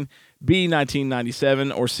 1999, B,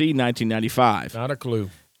 1997, or C, 1995? Not a clue.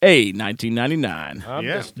 A, 1999.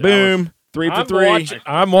 Yes. Boom. 3 for 3.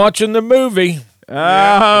 I'm watching the movie.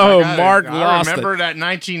 Oh, Mark lost I remember it. that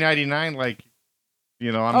 1999, like,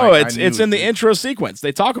 You know, it's in the intro sequence.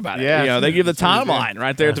 They talk about it. Yeah, You know, they give the it's in the- timeline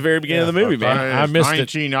right there at the very beginning of the movie, man. I missed it.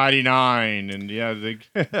 1999, and yeah, they.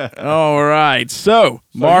 All right. So,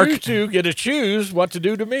 So Mark. you two get to choose what to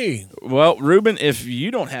do to me. Well, Ruben, if you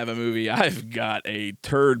don't have a movie, I've got a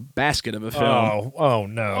turd basket of a film. Oh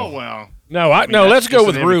no. Oh well. No, mean, no. that's Let's go just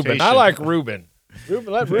with an Ruben. I invitation. like Ruben.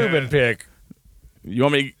 Let Ruben pick You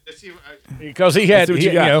want me? because he had see what he,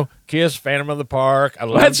 you got. know Kiss, Phantom of the Park. I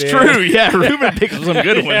loved That's it. true. Yeah, Ruben picked some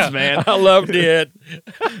good Yeah, ones, man. I loved it.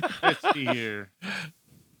 Let's see here.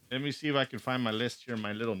 Let me see if I can find my list here in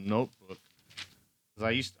my little notebook.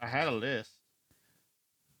 'Cause I had a list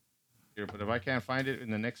here, but if I can't find it in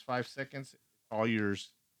the next 5 seconds, it's all yours.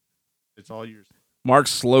 It's all yours.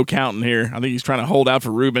 Mark's slow counting here. I think he's trying to hold out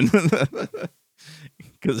for Ruben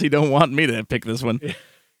because he don't want me to pick this one.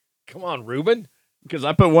 Come on, Ruben. Because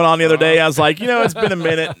I put one on the other day. I was like, it's been a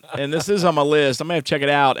minute, and this is on my list. I may have to check it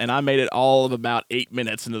out, and I made it all of about 8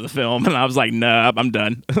 minutes into the film, and I was like, no, I'm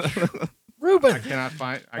done. Ruben. I cannot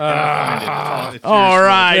find it. It's All yours,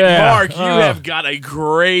 right, Yeah. Mark, you have got a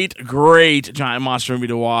great giant monster movie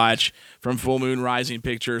to watch from Full Moon Rising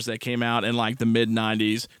Pictures that came out in like the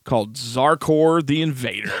mid-'90s called Zarkor the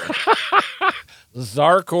Invader.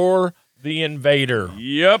 Zarkor the Invader.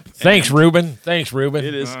 Yep. Thanks, Ruben. Thanks, Ruben.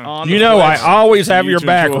 It is on You the know I quest always have for your you to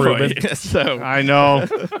back, enjoy. Ruben. So I know,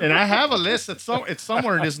 and I have a list. It's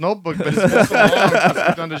somewhere in this notebook, but it's been so long since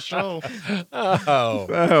we've done the show.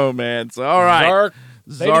 Oh, man. So all right.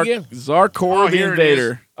 Say it again. Zarkor the here it is.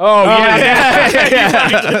 Invader. Oh,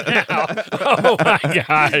 yeah. Oh, my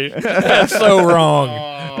God. That's so wrong.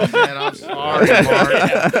 Oh man, I'm sorry,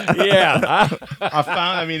 Mark. Yeah. I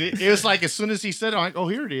found. I mean, it was like as soon as he said it, I'm like, oh,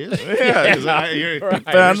 here it is. Yeah.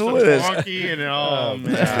 Found the list. Funky and oh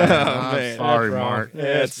man, I'm man. sorry, That's wrong. Mark.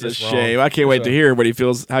 It's a just wrong. shame. I can't wait to hear how he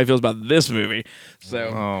feels about this movie. So,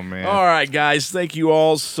 Oh man. all right, guys, thank you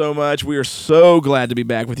all so much. We are so glad to be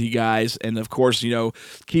back with you guys, and of course,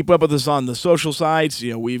 keep up with us on the social sites.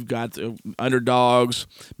 We've got Underdogs,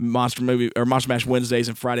 Monster Mash Wednesdays,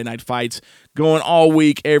 and Friday Night Fights going all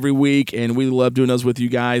week, every week, and we love doing those with you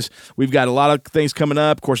guys. We've got a lot of things coming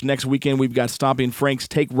up. Of course, next weekend we've got Stomping Frank's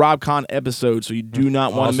Take RobCon episode, so you do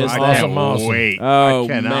not want to miss I that. can't wait. Oh, I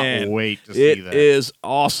cannot man. wait to see that. It is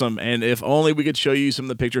awesome, and if only we could show you some of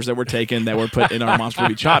the pictures that were taken that were put in our Monster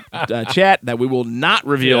Movie chat that we will not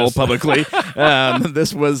reveal publicly.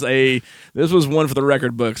 This was one for the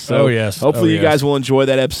record books. So hopefully you guys will enjoy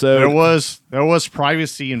that episode. There was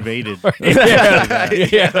privacy invaded.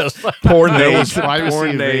 Yes. Poor There was Nate. privacy Poor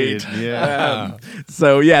invaded. Nate. Yeah.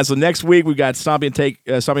 So next week we've got Stomping Frank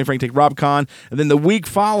Take RobCon, and then the week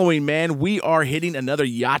following, man, we are hitting another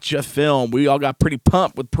Yacha film. We all got pretty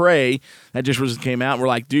pumped with Prey that just came out. And we're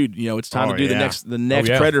like, dude, it's time to do the next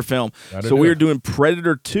Predator film. So we are doing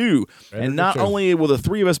Predator 2, and not only will the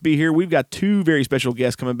three of us be here, we've got two very special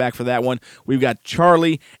guests coming back for that one. We've got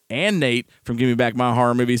Charlie and Nate from Give Me Back My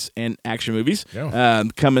Horror Movies and Action Movies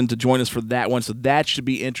coming to join us for that one. So that should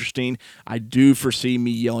be interesting. I do foresee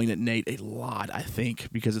me yelling at Nate a lot, I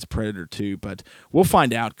think, because it's Predator 2, but we'll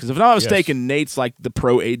find out. Because if I'm not mistaken, Nate's like the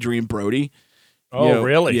pro Adrian Brody. Oh,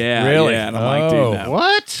 really? Yeah, really? Yeah, and I'm like, dude, no.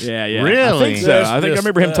 What? Yeah, yeah. Really? I think so. I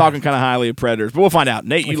remember him talking kind of highly of Predators, but we'll find out.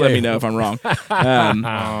 Nate, you let me know if I'm wrong. Oh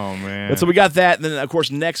man. But so we got that, and then of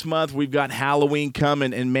course next month we've got Halloween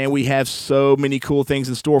coming, and man, we have so many cool things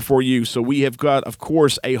in store for you. So we have got, of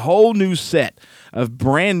course, a whole new set of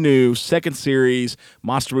brand new second series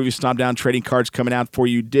Monster Movie Stomp Down trading cards coming out for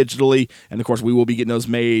you digitally, and of course we will be getting those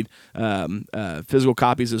made physical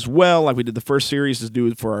copies as well, like we did the first series to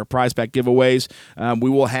do for our prize pack giveaways. We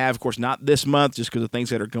will have, of course, not this month just because of things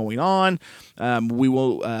that are going on. We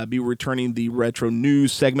will be returning the retro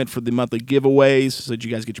news segment for the monthly giveaways so that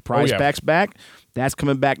you guys get your prize packs back. That's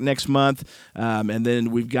coming back next month. And then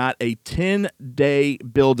we've got a 10-day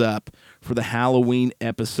build-up for the Halloween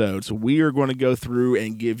episode. So we are going to go through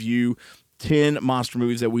and give you 10 monster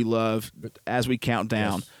movies that we love as we count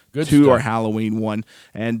down to our Halloween one.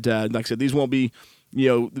 And like I said, these won't be,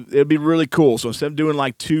 it'll be really cool. So instead of doing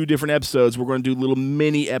like 2 different episodes, we're going to do little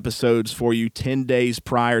mini episodes for you 10 days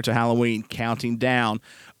prior to Halloween, counting down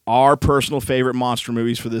our personal favorite monster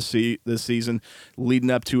movies for this season, leading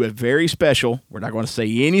up to a very special, we're not going to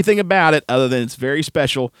say anything about it other than it's very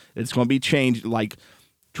special. It's going to be changed, like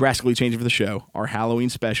drastically changing for the show. Our Halloween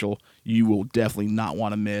special, you will definitely not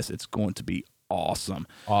want to miss. It's going to be awesome.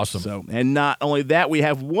 Awesome. So, and not only that, we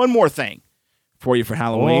have one more thing for you for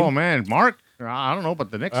Halloween. Oh man, Mark, I don't know, but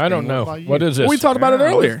the next I don't thing, know. about you? What is this? We talked about it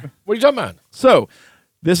earlier. What are you talking about? So,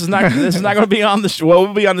 This is not going to be on the show. Well,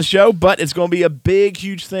 we'll be on the show, but it's going to be a big,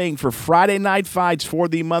 huge thing for Friday Night Fights for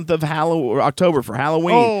the month of October for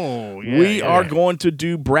Halloween. Oh, yeah, we are going to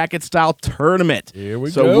do bracket style tournament. Here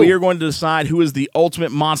we so go. we are going to decide who is the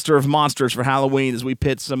ultimate monster of monsters for Halloween as we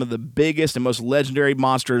pit some of the biggest and most legendary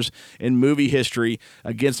monsters in movie history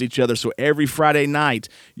against each other. So every Friday night,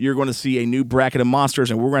 you're going to see a new bracket of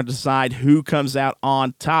monsters, and we're going to decide who comes out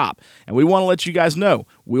on top. And we want to let you guys know.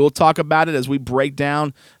 We will talk about it as we break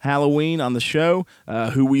down Halloween on the show,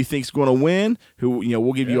 who we think is going to win, who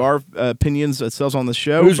we'll give you our opinions ourselves on the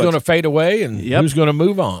show. Who's going to fade away and who's going to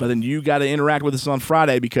move on. But then you got to interact with us on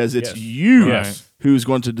Friday because it's you who's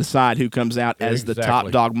going to decide who comes out as the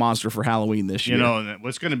top dog monster for Halloween this year. You know, and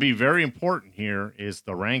what's going to be very important here is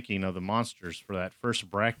the ranking of the monsters for that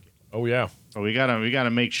first bracket. Oh yeah. So we gotta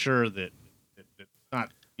make sure that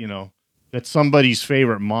not that somebody's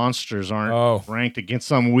favorite monsters aren't ranked against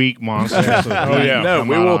some weak monsters. No,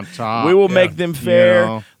 we will make them fair.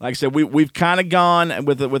 Like I said, we've kind of gone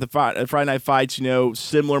with the Friday Night Fights.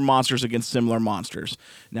 Similar monsters against similar monsters.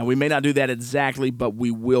 Now we may not do that exactly, but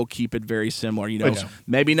we will keep it very similar.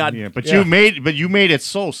 Maybe not. Yeah, but you made it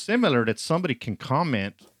so similar that somebody can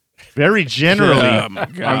comment very generally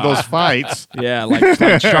on those fights. Yeah, like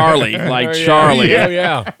Charlie, Charlie.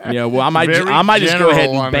 Yeah. Well, I might just go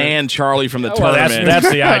ahead and ban Charlie from the tournament.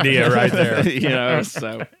 That's the idea right there.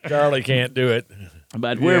 So Charlie can't do it.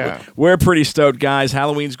 But we're pretty stoked, guys.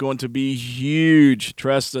 Halloween's going to be huge.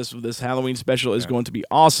 Trust us, this Halloween special is going to be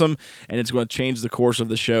awesome, and it's going to change the course of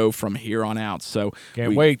the show from here on out. So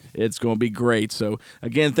can't wait. It's going to be great. So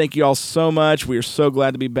again, thank you all so much. We are so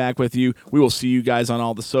glad to be back with you. We will see you guys on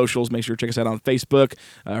all the socials. Make sure to check us out on Facebook.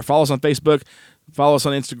 Follow us on Facebook. Follow us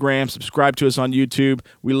on Instagram. Subscribe to us on YouTube.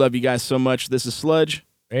 We love you guys so much. This is Sludge.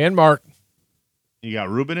 And Mark. You got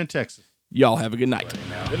Ruben in Texas. Y'all have a good night.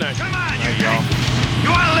 Good night. Come on, y'all. You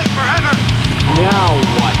want to live forever? Now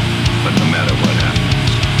what? But no matter what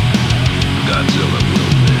happens, Godzilla will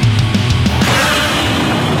win.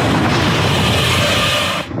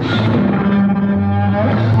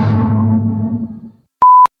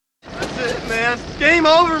 That's it, man. Game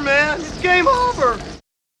over, man. It's game over.